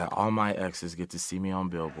was that all my exes get to see me on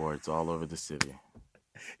billboards all over the city.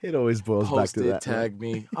 It always boils back to that. Tag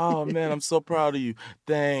me. Oh, man, I'm so proud of you.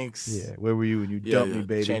 Thanks. Yeah, where were you when you dumped me,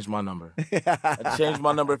 baby? Changed my number. I changed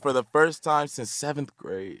my number for the first time since 7th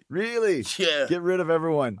grade. Really? Yeah. Get rid of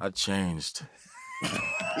everyone. I changed.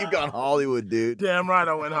 You've gone Hollywood, dude. Damn right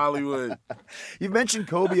I went Hollywood. You've mentioned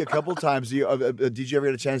Kobe a couple times. Did you ever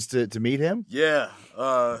get a chance to meet him? Yeah.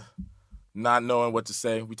 Not knowing what to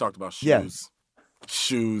say. We talked about shoes. Yeah.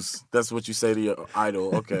 Shoes. That's what you say to your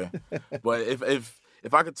idol. Okay. But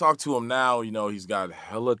if I could talk to him now, you know, he's got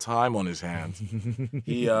hella time on his hands.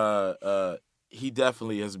 He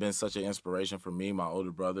definitely has been such an inspiration for me, my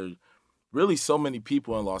older brother. Really, so many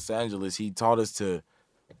people in Los Angeles. He taught us to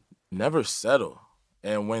never settle.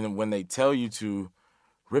 And when they tell you to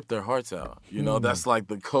rip their hearts out, you know, that's like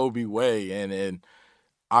the Kobe way. And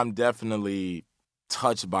I'm definitely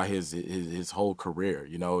touched by his whole career.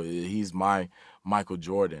 You know, he's my Michael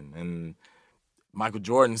Jordan. And Michael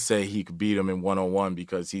Jordan said he could beat him in one-on-one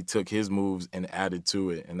because he took his moves and added to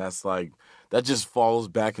it. And that's like, that just falls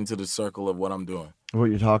back into the circle of what I'm doing. What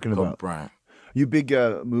you're talking Kobe about. Bryant. You a big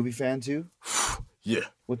movie fan too? Yeah.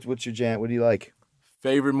 What's your jam? What do you like?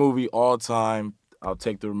 Favorite movie all time, I'll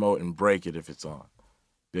take the remote and break it if it's on.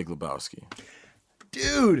 Big Lebowski.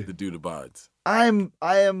 Dude. The dude abides. I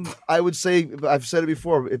would say, I've said it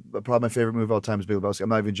before, probably my favorite movie of all time is Big Lebowski. I'm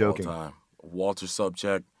not even joking. All time. Walter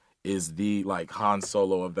Sobchak is the Han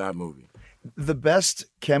Solo of that movie. The best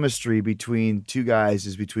chemistry between two guys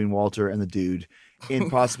is between Walter and the dude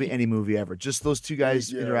in possibly any movie ever. Just those two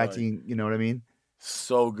guys interacting, you know what I mean?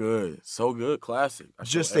 So good. So good. Classic.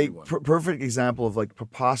 Just a perfect example of like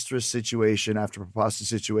preposterous situation after preposterous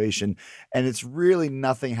situation. And it's really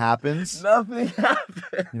nothing happens. Nothing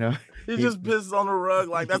happens. You know? He just pisses on the rug.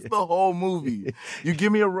 Like, that's the whole movie. You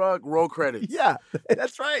give me a rug, roll credits. Yeah,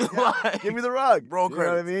 that's right. Yeah. Like, give me the rug. Roll you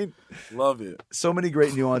credits. Know what I mean? Love it. So many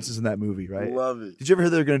great nuances in that movie, right? Love it. Did you ever hear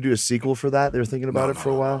they were going to do a sequel for that? They were thinking about it for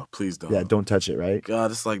a while? No. Please don't. Yeah, don't touch it, right?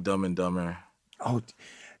 God, it's like Dumb and Dumber. Oh,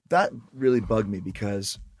 that really bugged me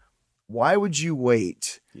because why would you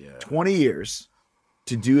wait 20 years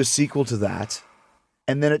to do a sequel to that,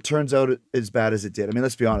 and then it turns out as bad as it did? I mean,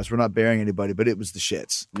 let's be honest. We're not burying anybody, but it was the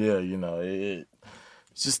shits. Yeah, you know,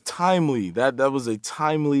 it's just timely. That was a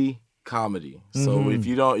timely comedy. So if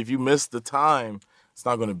you miss the time, it's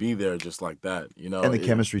not going to be there just like that, you know. And the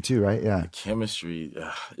chemistry too, right? Yeah, the chemistry.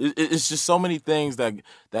 It's just so many things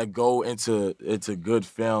that go into good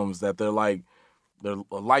films that they're a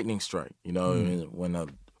lightning strike, you know. When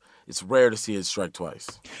it's rare to see it strike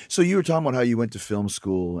twice. So you were talking about how you went to film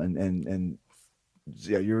school and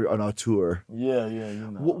yeah, you're on a tour. Yeah, you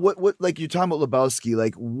know. What like you're talking about Lebowski,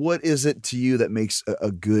 like what is it to you that makes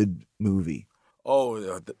a good movie? Oh,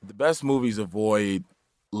 the best movies avoid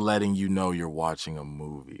letting you know you're watching a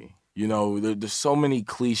movie. You know, there's so many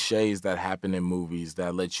cliches that happen in movies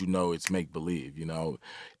that let you know it's make-believe, you know.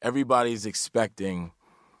 Everybody's expecting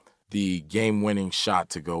the game-winning shot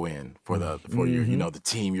to go in for your, you know, the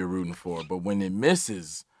team you're rooting for. But when it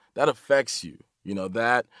misses, that affects you. You know,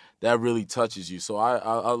 that really touches you. So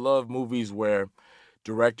I love movies where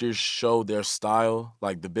directors show their style.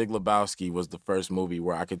 Like The Big Lebowski was the first movie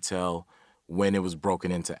where I could tell when it was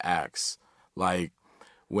broken into acts. Like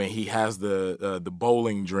when he has the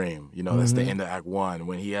bowling dream, you know, that's the end of Act 1.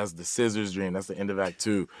 When he has the scissors dream, that's the end of Act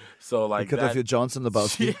 2. So like because I feel Johnson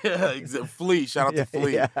Lebowski. Yeah, Flea. Shout out to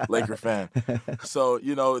Flea, Laker fan. So,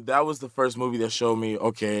 you know, that was the first movie that showed me,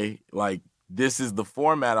 okay, like this is the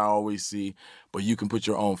format I always see, but you can put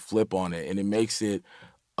your own flip on it, and it makes it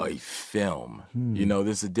a film. You know,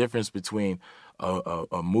 there's a difference between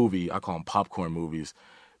a movie, I call them popcorn movies,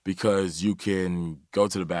 because you can go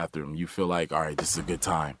to the bathroom, you feel like, all right, this is a good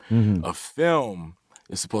time. A film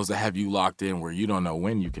is supposed to have you locked in where you don't know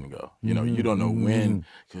when you can go. You know, you don't know when,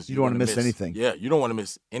 because You don't want to miss anything. Yeah, you don't want to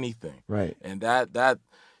miss anything. Right. And that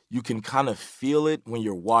you can kind of feel it when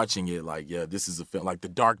you're watching it, like, yeah, this is a film, like The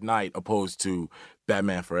Dark Knight opposed to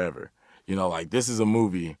Batman Forever. You know, like, this is a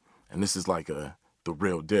movie, and this is like the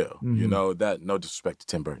real deal. You know, that, no disrespect to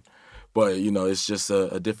Tim Burton. But, you know, it's just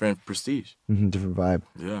a different prestige. Different vibe.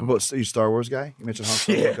 Yeah. What about, are you a Star Wars guy? You mentioned Han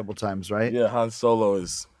Solo a couple times, right? Yeah, Han Solo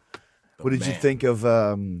is What did you think of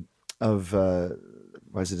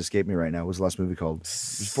why does it escape me right now? What was the last movie called? It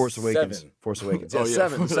was Force Awakens. Seven. Force Awakens. Yeah, Oh, yeah.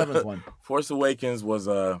 seven. The seventh one. Force Awakens was,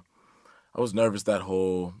 I was nervous that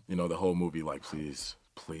whole, you know, the whole movie, like, please.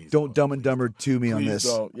 Don't Dumb and Dumber to me on Please this.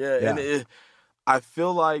 don't. Yeah, and I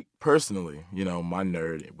feel like, personally, you know, my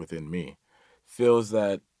nerd within me feels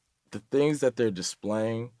that the things that they're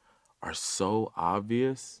displaying are so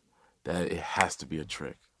obvious that it has to be a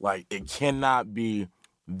trick. Like, it cannot be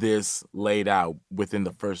this laid out within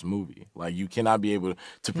the first movie. Like, you cannot be able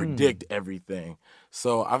to predict everything.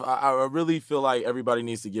 So I really feel like everybody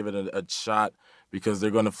needs to give it a shot, because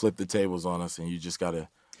they're going to flip the tables on us, and you just got to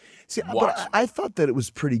See, watch. but I thought that it was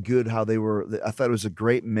pretty good how they were. I thought it was a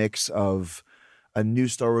great mix of a new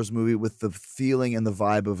Star Wars movie with the feeling and the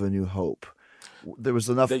vibe of A New Hope. There was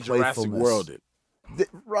enough They playfulness. Jurassic World it.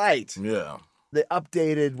 Right. Yeah. They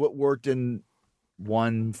updated what worked in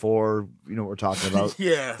 1, 4, you know what we're talking about.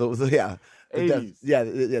 Yeah. Yeah. 80s.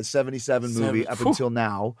 Yeah, 77 movie up until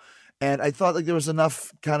now. And I thought like there was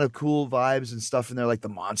enough kind of cool vibes and stuff in there, like the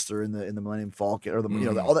monster in the Millennium Falcon, or the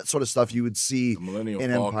you know all that sort of stuff you would see The Millennium in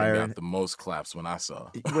Falcon Empire. got the most claps when I saw.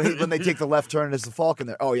 when they take the left turn, there's the Falcon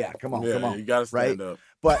there. Oh yeah, come on. You got to stand Right? up.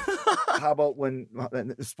 But how about when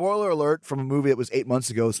spoiler alert from a movie that was 8 months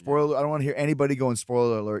ago? Spoiler! I don't want to hear anybody going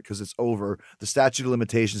spoiler alert because it's over. The statute of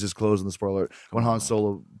limitations is closed on the spoiler alert when Han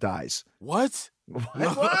Solo dies. What? What?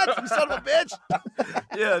 You son of a bitch!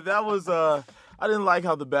 Yeah, that was. I didn't like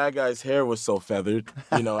how the bad guy's hair was so feathered.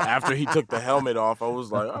 You know, after he took the helmet off, I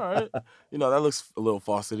was like, all right, you know, that looks a little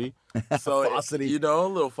Fawcetty. So, Fawcetty. you know, a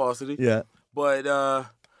little Fawcetty. Yeah. But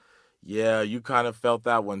yeah, you kind of felt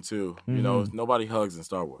that one too. You know, nobody hugs in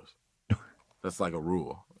Star Wars. That's like a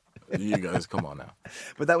rule. You guys, come on now.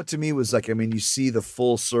 But that to me was like, I mean, you see the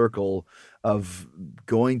full circle of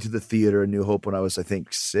going to the theater in New Hope when I was, I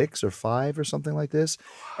think, 6 or 5 or something like this.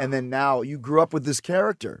 And then now you grew up with this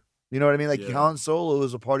character. You know what I mean? Like Yeah. Han Solo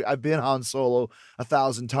is a party. I've been Han Solo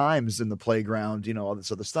 1,000 times in the playground, you know, all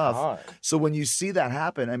this other stuff. All right. So when you see that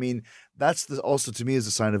happen, I mean, that's also to me is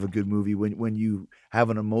a sign of a good movie when you have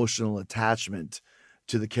an emotional attachment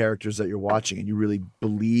to the characters that you're watching and you really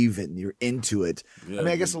believe it and you're into it. Yeah, I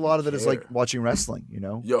mean, I guess a you lot of it is like care. watching wrestling, you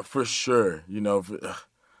know? Yeah, for sure. You know,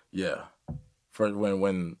 yeah. For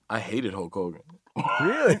when I hated Hulk Hogan.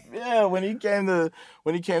 Really? Yeah, when he came to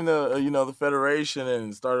you know, the Federation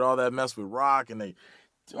and started all that mess with Rock, and they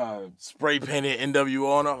spray painted NWO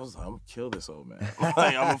on, I was like, I'm gonna kill this old man. Like,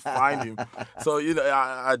 I'm gonna find him. So, you know,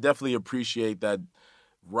 I definitely appreciate that.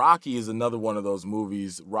 Rocky is another one of those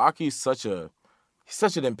movies. Rocky's such an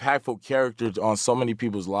impactful character on so many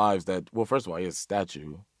people's lives that, well, first of all, he has a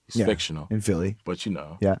statue. He's fictional. In Philly. But you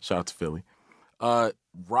know, Yeah. shout out to Philly.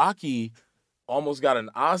 Rocky almost got an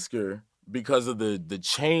Oscar because of the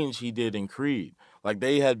change he did in Creed. Like,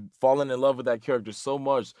 they had fallen in love with that character so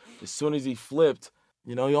much. As soon as he flipped,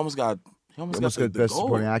 you know, he almost got Almost the good best gold.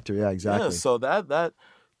 supporting actor. Yeah, exactly. Yeah, so that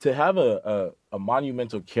to have a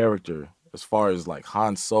monumental character as far as like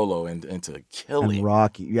Han Solo and to kill And him.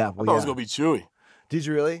 Rocky. Yeah. I Well, thought it was yeah. gonna be Chewie. Did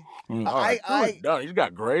you really? No, he's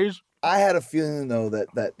got grays. I had a feeling though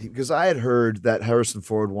that because I had heard that Harrison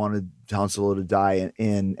Ford wanted Han Solo to die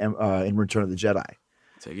in Return of the Jedi.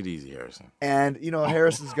 Take it easy, Harrison. And, you know,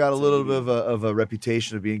 Harrison's got a little bit of a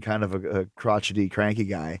reputation of being kind of a crotchety, cranky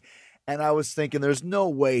guy. And I was thinking there's no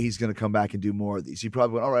way he's going to come back and do more of these. He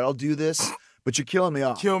probably went, all right, I'll do this, but you're killing me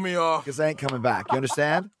off Kill me off. because I ain't coming back. You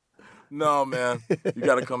understand? No, man. You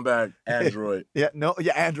got to come back. Android. Yeah, no,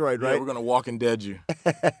 yeah, Android, Yeah, right? we're going to Walking Dead you.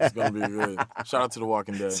 It's going to be good. Shout out to the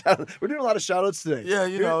Walking Dead. We're doing a lot of shout outs today. Yeah,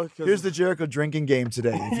 you know, 'cause- Here's the Jericho drinking game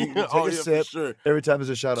today. If you take Oh, a yeah, for sip, sure. every time there's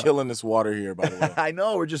a shout out. Killing this water here, by the way. I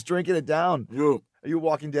know, we're just drinking it down. You. Are you a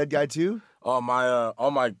Walking Dead guy too? All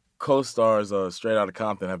my co-stars straight out of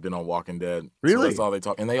Compton have been on Walking Dead. So Really? that's all they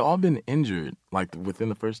talk. And they all been injured, like, within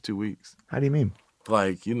the first 2 weeks. How do you mean?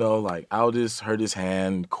 Like, you know, like Aldous hurt his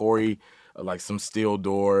hand, Corey, like some steel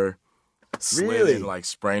door. slid Really? and like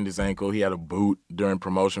sprained his ankle. He had a boot during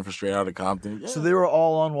promotion for Straight Outta Compton. Yeah. So they were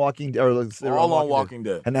all on Walking Dead. They were all on Walking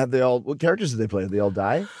Dead. And have they all? What characters did they play? Did they all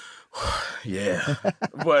die? Yeah.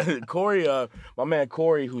 But Corey, my man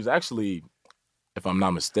Corey, who's actually, if I'm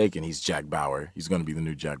not mistaken, he's Jack Bauer. He's going to be the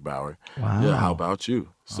new Jack Bauer. Wow. Yeah, how about you?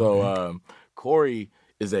 So Corey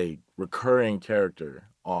is a recurring character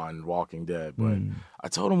on Walking Dead, but I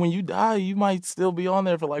told him when you die, you might still be on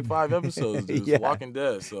there for like 5 episodes. Dude. Yeah. It's Walking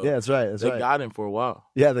Dead. So Yeah, that's right. they got him for a while.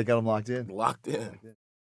 Yeah, they got him locked in. Locked in.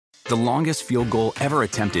 The longest field goal ever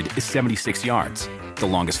attempted is 76 yards. The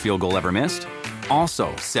longest field goal ever missed?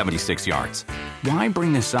 Also 76 yards. Why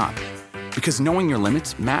bring this up? Because knowing your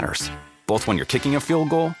limits matters, both when you're kicking a field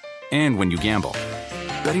goal and when you gamble.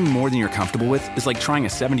 Betting more than you're comfortable with is like trying a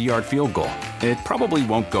 70-yard field goal. It probably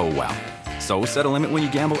won't go well. So set a limit when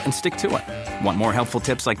you gamble and stick to it. Want more helpful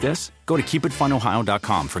tips like this? Go to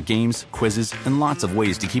keepitfunohio.com for games, quizzes, and lots of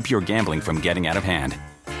ways to keep your gambling from getting out of hand.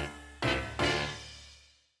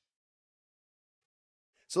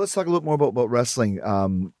 So let's talk a little more about wrestling.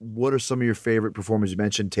 What are some of your favorite performers? You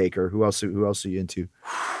mentioned Taker. Who else are you into?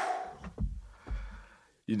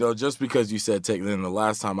 You know, just because you said Taker, then the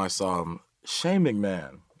last time I saw him, Shane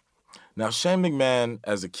McMahon. Now, Shane McMahon,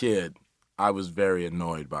 as a kid, I was very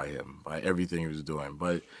annoyed by him, by everything he was doing.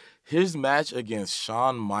 But his match against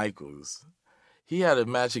Shawn Michaels, he had a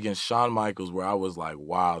match against Shawn Michaels where I was like,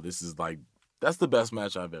 wow, this is like, that's the best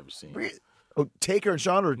match I've ever seen. Oh, Taker and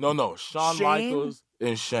Shawn? Or No, Shawn Shane? Michaels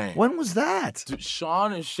and Shane. When was that? Dude,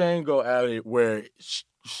 Shawn and Shane go at it where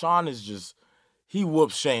Shawn is just, he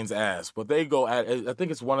whoops Shane's ass, but they go at it. I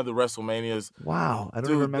think it's one of the WrestleManias. Wow, I don't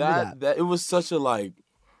Dude, even remember that. It was such a like,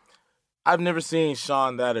 I've never seen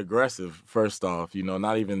Shawn that aggressive, first off, you know,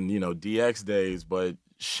 not even, you know, DX days, but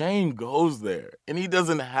Shane goes there and he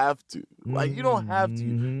doesn't have to. Like, you don't have to.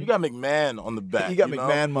 You got McMahon on the back. You got know?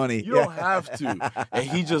 McMahon money. You don't have to. And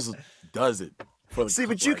he just does it. For the See,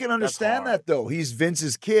 but you like, can understand that's that, though. He's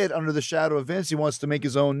Vince's kid under the shadow of Vince. He wants to make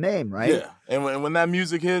his own name, right? Yeah. And when that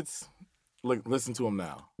music hits, listen to him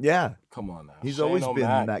now. Yeah. Come on now. He's Shane always been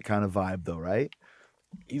O'Mac. that kind of vibe, though, right?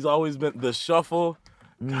 He's always been the shuffle.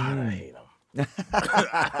 God, I hate him.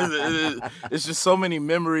 It's just so many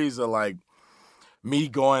memories of like me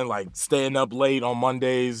going like staying up late on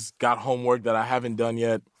Mondays, got homework that I haven't done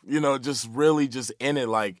yet. You know, just really just in it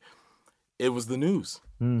like it was the news.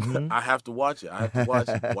 I have to watch it. I have to watch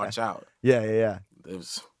it. Watch out. Yeah. It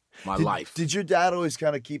was my life. Did your dad always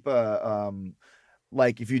kind of keep a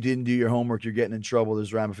like if you didn't do your homework, you're getting in trouble.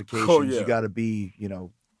 There's ramifications. Oh, yeah. You got to be, you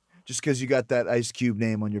know, just because you got that Ice Cube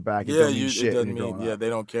name on your back, it Yeah, don't mean shit. it doesn't when you're mean. growing Yeah, up. they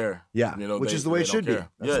don't care. Yeah, you know, which they- is the way they it should don't be. care.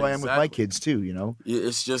 That's Yeah, why I'm with my exactly. kids too. You know.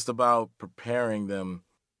 It's just about preparing them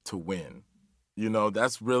to win. You know,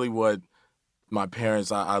 that's really what my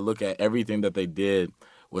parents, I look at everything that they did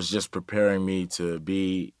was just preparing me to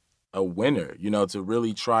be a winner, you know, to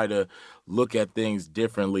really try to look at things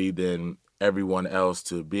differently than everyone else,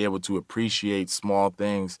 to be able to appreciate small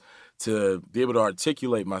things, to be able to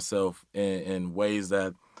articulate myself in ways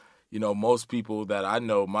that, you know, most people that I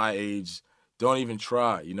know my age don't even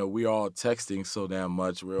try. You know, we're all texting so damn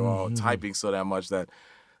much. We're all typing so damn much that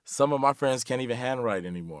some of my friends can't even handwrite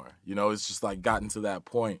anymore. You know, it's just like gotten to that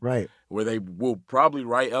point Right. where they will probably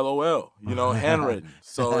write LOL, you know, handwritten.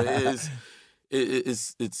 So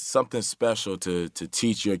it's something special to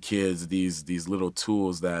teach your kids these little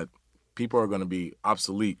tools that people are going to be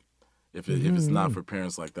obsolete if it's not for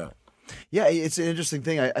parents like that. Yeah, it's an interesting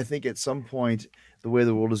thing. I think at some point, the way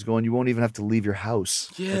the world is going, you won't even have to leave your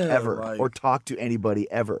house ever like- or talk to anybody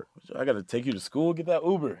ever. I got to take you to school, get that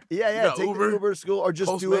Uber. Yeah, You yeah. got Take the Uber to school or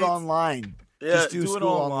just do it Postmates? online. Yeah, just do do it school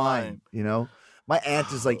online. You know, my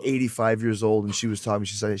aunt is like 85 years old, and she was talking.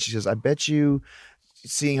 She says, I bet you,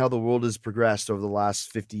 seeing how the world has progressed over the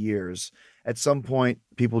last 50 years, at some point,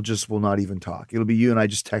 people just will not even talk. It'll be you and I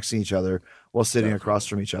just texting each other while sitting across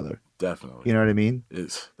from each other. Definitely. You know what I mean?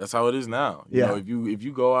 That's how it is now. You Yeah. know, if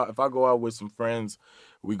you go out, if I go out with some friends,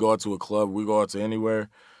 we go out to a club, we go out to anywhere,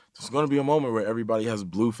 there's going to be a moment where everybody has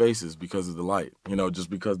blue faces because of the light. You know, just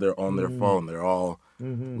because they're on their phone, they're all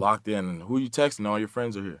locked in. And who you texting? All your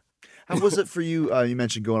friends are here. How was it for you? You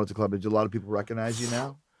mentioned going out to the club. Did a lot of people recognize you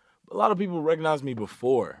now? A lot of people recognized me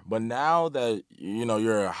before, but now that, you know,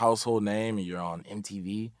 you're a household name and you're on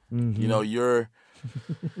MTV, you know, they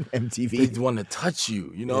MTV. want to touch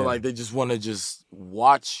you, you know, Yeah. like they just want to just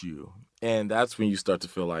watch you. And that's when you start to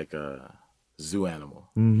feel like a zoo animal.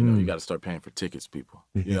 You know, you got to start paying for tickets, people.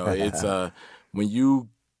 You know, it's when you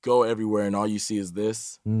go everywhere and all you see is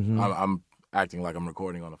this, I'm acting like I'm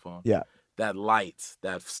recording on the phone. Yeah. That light,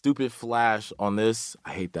 that stupid flash on this,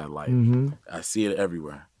 I hate that light. I see it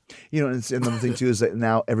everywhere. You know, and another thing too is that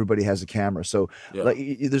now everybody has a camera, so like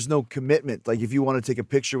there's no commitment. Like if you want to take a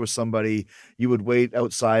picture with somebody, you would wait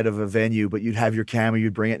outside of a venue, but you'd have your camera,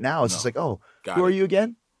 you'd bring it. Now it's just like, oh, who are you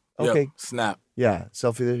again? Okay, snap. Yeah,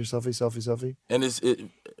 selfie there, selfie.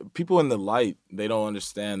 And people in the light, they don't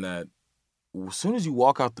understand that as soon as you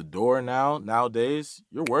walk out the door nowadays,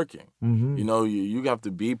 you're working. Mm-hmm. You know, you have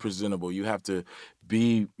to be presentable. You have to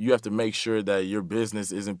make sure that your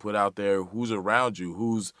business isn't put out there, who's around you,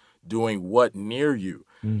 who's doing what near you.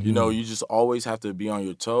 Mm-hmm. You know, you just always have to be on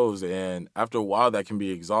your toes. And after a while, that can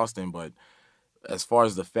be exhausting. But as far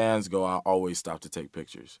as the fans go, I always stop to take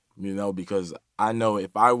pictures, you know, because I know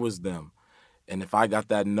if I was them, and if I got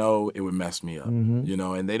that no, it would mess me up, you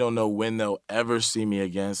know, and they don't know when they'll ever see me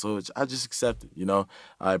again. So I just accept it, you know.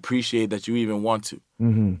 I appreciate that you even want to.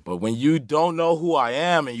 Mm-hmm. But when you don't know who I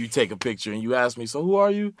am and you take a picture and you ask me, so who are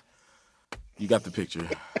you? You got the picture.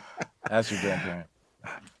 Ask your grandparent.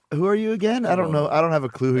 Who are you again? I don't know. I don't have a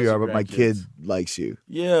clue who you are, but my kid likes you.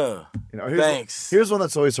 Yeah. You know, Thanks. Here's one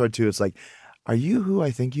that's always hard too. It's like, are you who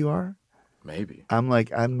I think you are? Maybe. I'm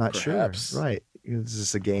like, I'm not Perhaps. sure. Right. Is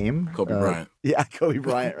this a game? Kobe Bryant. Yeah, Kobe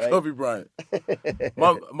Bryant, right? Kobe Bryant.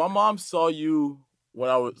 My mom saw you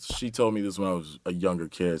she told me this when I was a younger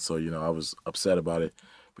kid, so, you know, I was upset about it.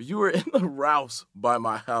 But you were in the Ralph's by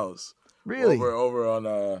my house. Really? Over on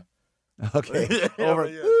Okay. Over.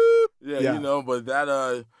 Yeah, you know, but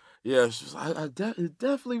that she was it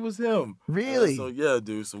definitely was him. Really? So yeah,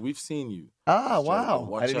 dude. So we've seen you. Ah, wow.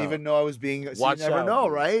 Watch I didn't out. even know I was being. So Watch you never out, know,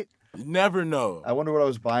 dude. right? You never know. I wonder what I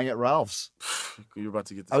was buying at Ralph's. You're about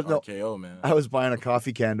to get this RKO, man. I was buying a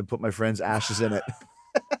coffee can to put my friend's ashes in it.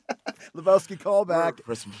 Lebowski callback.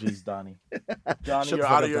 Rest in peace, Donnie. Donnie, Shut you're the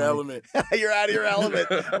fuck out of up, your Donnie. element. You're out of your element.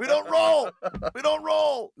 We don't roll. We don't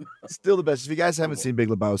roll. Still the best. If you guys haven't seen Big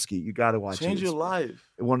Lebowski, you got to watch it. Change your It's life.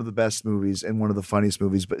 one of the best movies and one of the funniest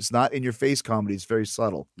movies, but it's not in your face comedy. It's very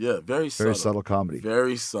subtle. Yeah, very subtle comedy.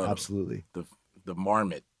 Very subtle. Absolutely. The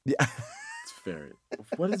marmot. Yeah. It's ferret.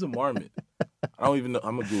 What is a marmot? I don't even know.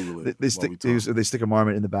 I'm gonna Google it. They stick a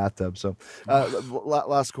marmot in the bathtub. So,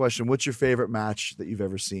 last question: what's your favorite match that you've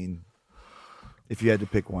ever seen? If you had to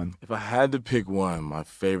pick one, If I had to pick one, my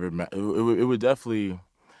favorite match, it would definitely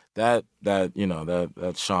that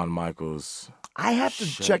Shawn Michaels. I have to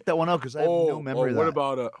check that one out because I have no memory of that. What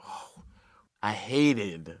about I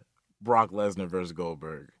hated Brock Lesnar versus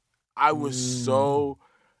Goldberg. I was so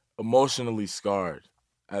emotionally scarred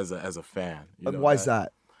as a fan. You know, why is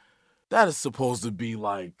that? That is supposed to be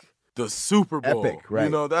like the Super Bowl. Epic, right? You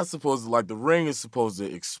know, that's supposed to, like, the ring is supposed to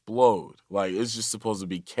explode. Like, it's just supposed to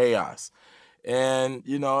be chaos. And,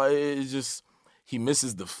 you know, he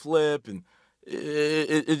misses the flip, and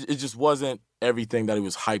it just wasn't everything that it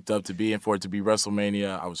was hyped up to be. And for it to be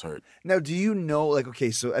WrestleMania, I was hurt. Now, do you know, like,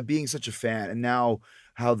 okay, so being such a fan, and now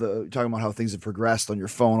talking about how things have progressed on your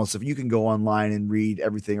phone and stuff, you can go online and read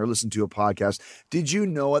everything or listen to a podcast. Did you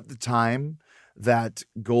know at the time that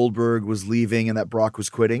Goldberg was leaving and that Brock was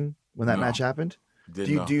quitting when that match happened? Do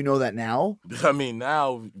you know that now? I mean,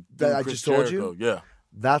 now that I just told you? Yeah.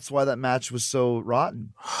 That's why that match was so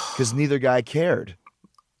rotten, because neither guy cared.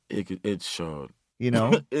 It showed. You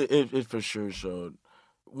know? it for sure showed.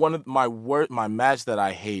 One of my match that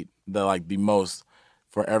I hate, the most,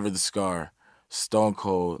 forever the scar, Stone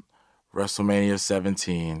Cold, WrestleMania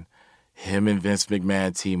 17. Him and Vince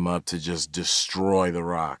McMahon team up to just destroy The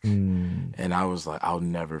Rock. And I was like, I'll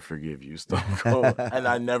never forgive you, Stone Cold. And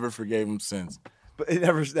I never forgave him since. But it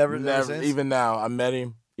never since? Even now, I met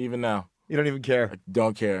him, even now. You don't even care. I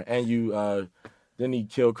don't care. And didn't he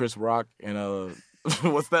kill Chris Rock in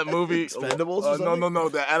what's that movie? Expendables or something? No,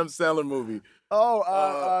 the Adam Sandler movie.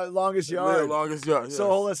 Longest Yard. Yeah, Longest Yard. Yes. So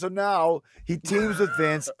hold on. So now he teams with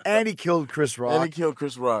Vince and he killed Chris Rock.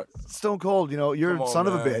 Stone Cold, you're a son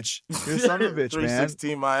of a bitch. You're a son of a bitch, man.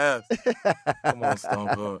 316 my ass. Come on, Stone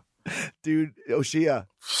Cold. Dude, Oshia.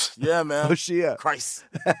 Yeah, man. Oshia. Christ.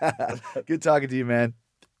 Good talking to you, man.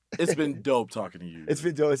 It's been dope talking to you. It's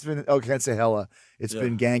been dope. Can't say hella. It's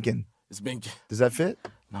been ganking. Does that fit?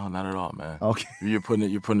 No, not at all, man. Okay. You're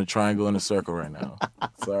putting a triangle in a circle right now.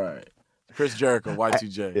 It's all right. Chris Jericho,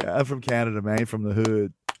 Y2J. I'm from Canada, man. From the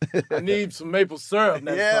hood. I need some maple syrup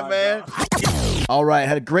next time. Man. All right.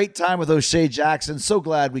 Had a great time with O'Shea Jackson. So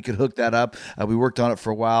glad we could hook that up. We worked on it for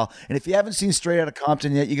a while. And if you haven't seen Straight Outta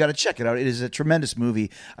Compton yet, you got to check it out. It is a tremendous movie.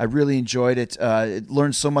 I really enjoyed it. It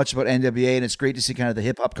learned so much about NWA, and it's great to see kind of the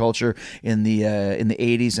hip hop culture in the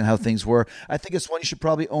 80s and how things were. I think it's one you should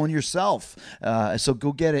probably own yourself. So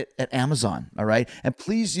go get it at Amazon. All right. And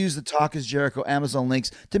please use the Talk is Jericho Amazon links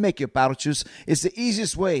to make your battle choose. It's the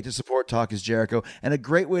easiest way to support Talk is Jericho and a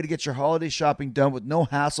great way to get your holiday shopping done with no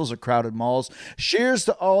hassles or crowded malls. Cheers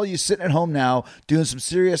to all you sitting at home now doing some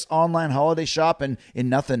serious online holiday shopping in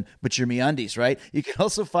nothing but your MeUndies, right? You can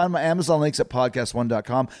also find my Amazon links at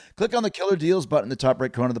podcast1.com. Click on the Killer Deals button in the top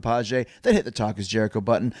right corner of the page, then hit the Talk is Jericho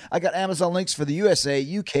button. I got Amazon links for the USA,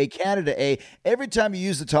 UK, Canada, Every time you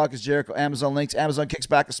use the Talk is Jericho Amazon links, Amazon kicks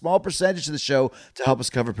back a small percentage of the show to help us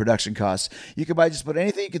cover production costs. You can buy just about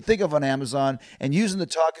anything you can think of on Amazon, and using the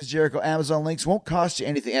Talk is Jericho Amazon links won't cost you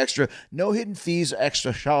anything extra. No hidden fees or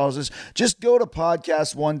extra charges. Just go to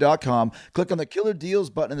podcast1.com, click on the Killer Deals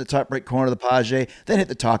button in the top right corner of the page, then hit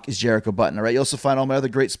the Talk is Jericho button. All right, you also find all my other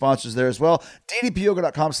great sponsors there as well.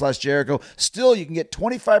 ddpyoga.com/Jericho. Still, you can get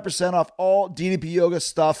 25% off all DDP Yoga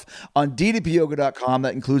stuff on ddpyoga.com.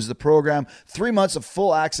 That includes the program, 3 months of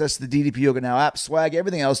full access to the DDP Yoga Now app, swag,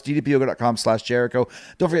 everything else, ddpyoga.com/Jericho.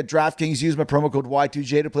 Don't forget DraftKings. Use my promo code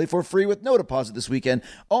Y2J to play for free with no deposit this weekend.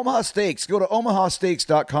 Omaha Steaks. Go to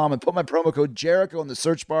omahasteaks.com and put my promo code Jericho in the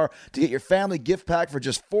search bar to get your family gift pack for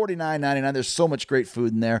just $49.99. There's so much great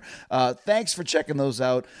food in there. Thanks for checking those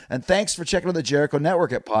out, and thanks for checking out the Jericho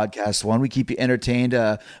Network at Podcast One. We keep you entertained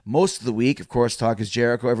most of the week. Of course, Talk is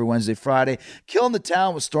Jericho every Wednesday, Friday. Killing the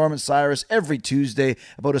Town with Storm and Cyrus every Tuesday,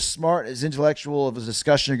 about as smart, as intellectual of a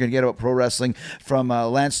discussion you're going to get about pro wrestling from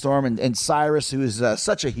Lance Storm and Cyrus, who is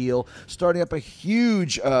such a heel, starting up a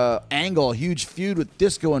huge angle, a huge feud with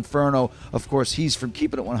Disco Inferno. Of course, he's from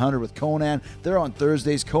Keeping It 100 with Conan. They're on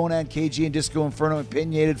Thursdays. Conan, KG, and Disco Inferno,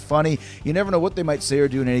 opinionated, funny. You never know what they might say or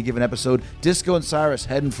do in any given episode. Disco and Cyrus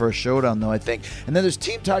heading for a showdown, though, I think. And then there's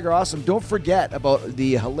Team Tiger Awesome. Don't forget about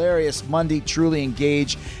the hilarious Monday Truly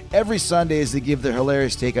Engage. Every Sunday as they give their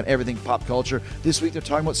hilarious take on everything pop culture. This week they're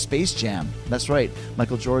talking about Space Jam. That's right,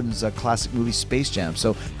 Michael Jordan's classic movie Space Jam.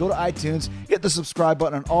 So go to iTunes, hit the subscribe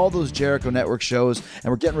button on all those Jericho Network shows,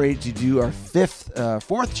 and we're getting ready to do our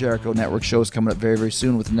fourth Jericho Network shows coming up very, very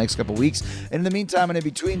soon within the next couple weeks. And in the meantime and in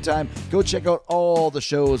between time, go check out all the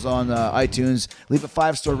shows on iTunes. Leave a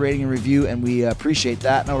 5-star rating and review, and we appreciate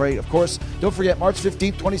that. And all right, of course, don't forget March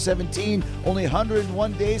 15th, 2017, only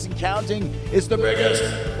 101 days and counting. It's the biggest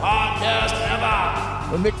podcast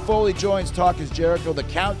ever. When Mick Foley joins Talk is Jericho, the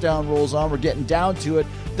countdown rolls on. We're getting down to it.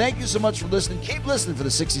 Thank you so much for listening. Keep listening for the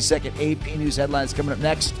 60-second AP News headlines coming up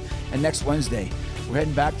next. And next Wednesday, we're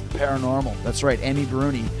heading back to the paranormal. That's right, Amy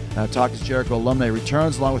Bruni, Talk is Jericho alumni,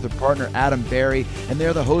 returns along with her partner Adam Barry, and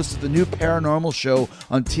they're the hosts of the new paranormal show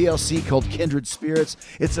on TLC called Kindred Spirits.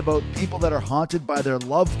 It's about people that are haunted by their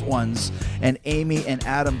loved ones, and Amy and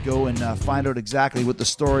Adam go and find out exactly what the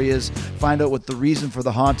story is, find out what the reason for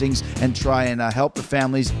the hauntings, and try and help the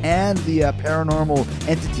families and the paranormal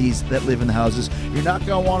entities that live in the houses. You're not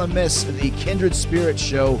going to want to miss the Kindred Spirits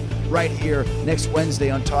show right here next Wednesday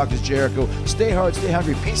on Talk is Jericho. Stay hard, stay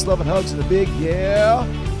hungry, peace, love, and hugs, and a big yeah.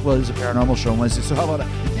 Well, there's a paranormal show on Wednesday, so how about a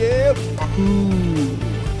yeah? Ooh.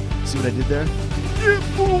 See what I did there? Yeah,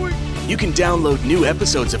 boy! You can download new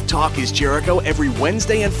episodes of Talk is Jericho every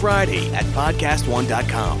Wednesday and Friday at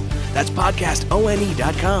podcast1.com. That's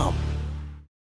podcastone.com.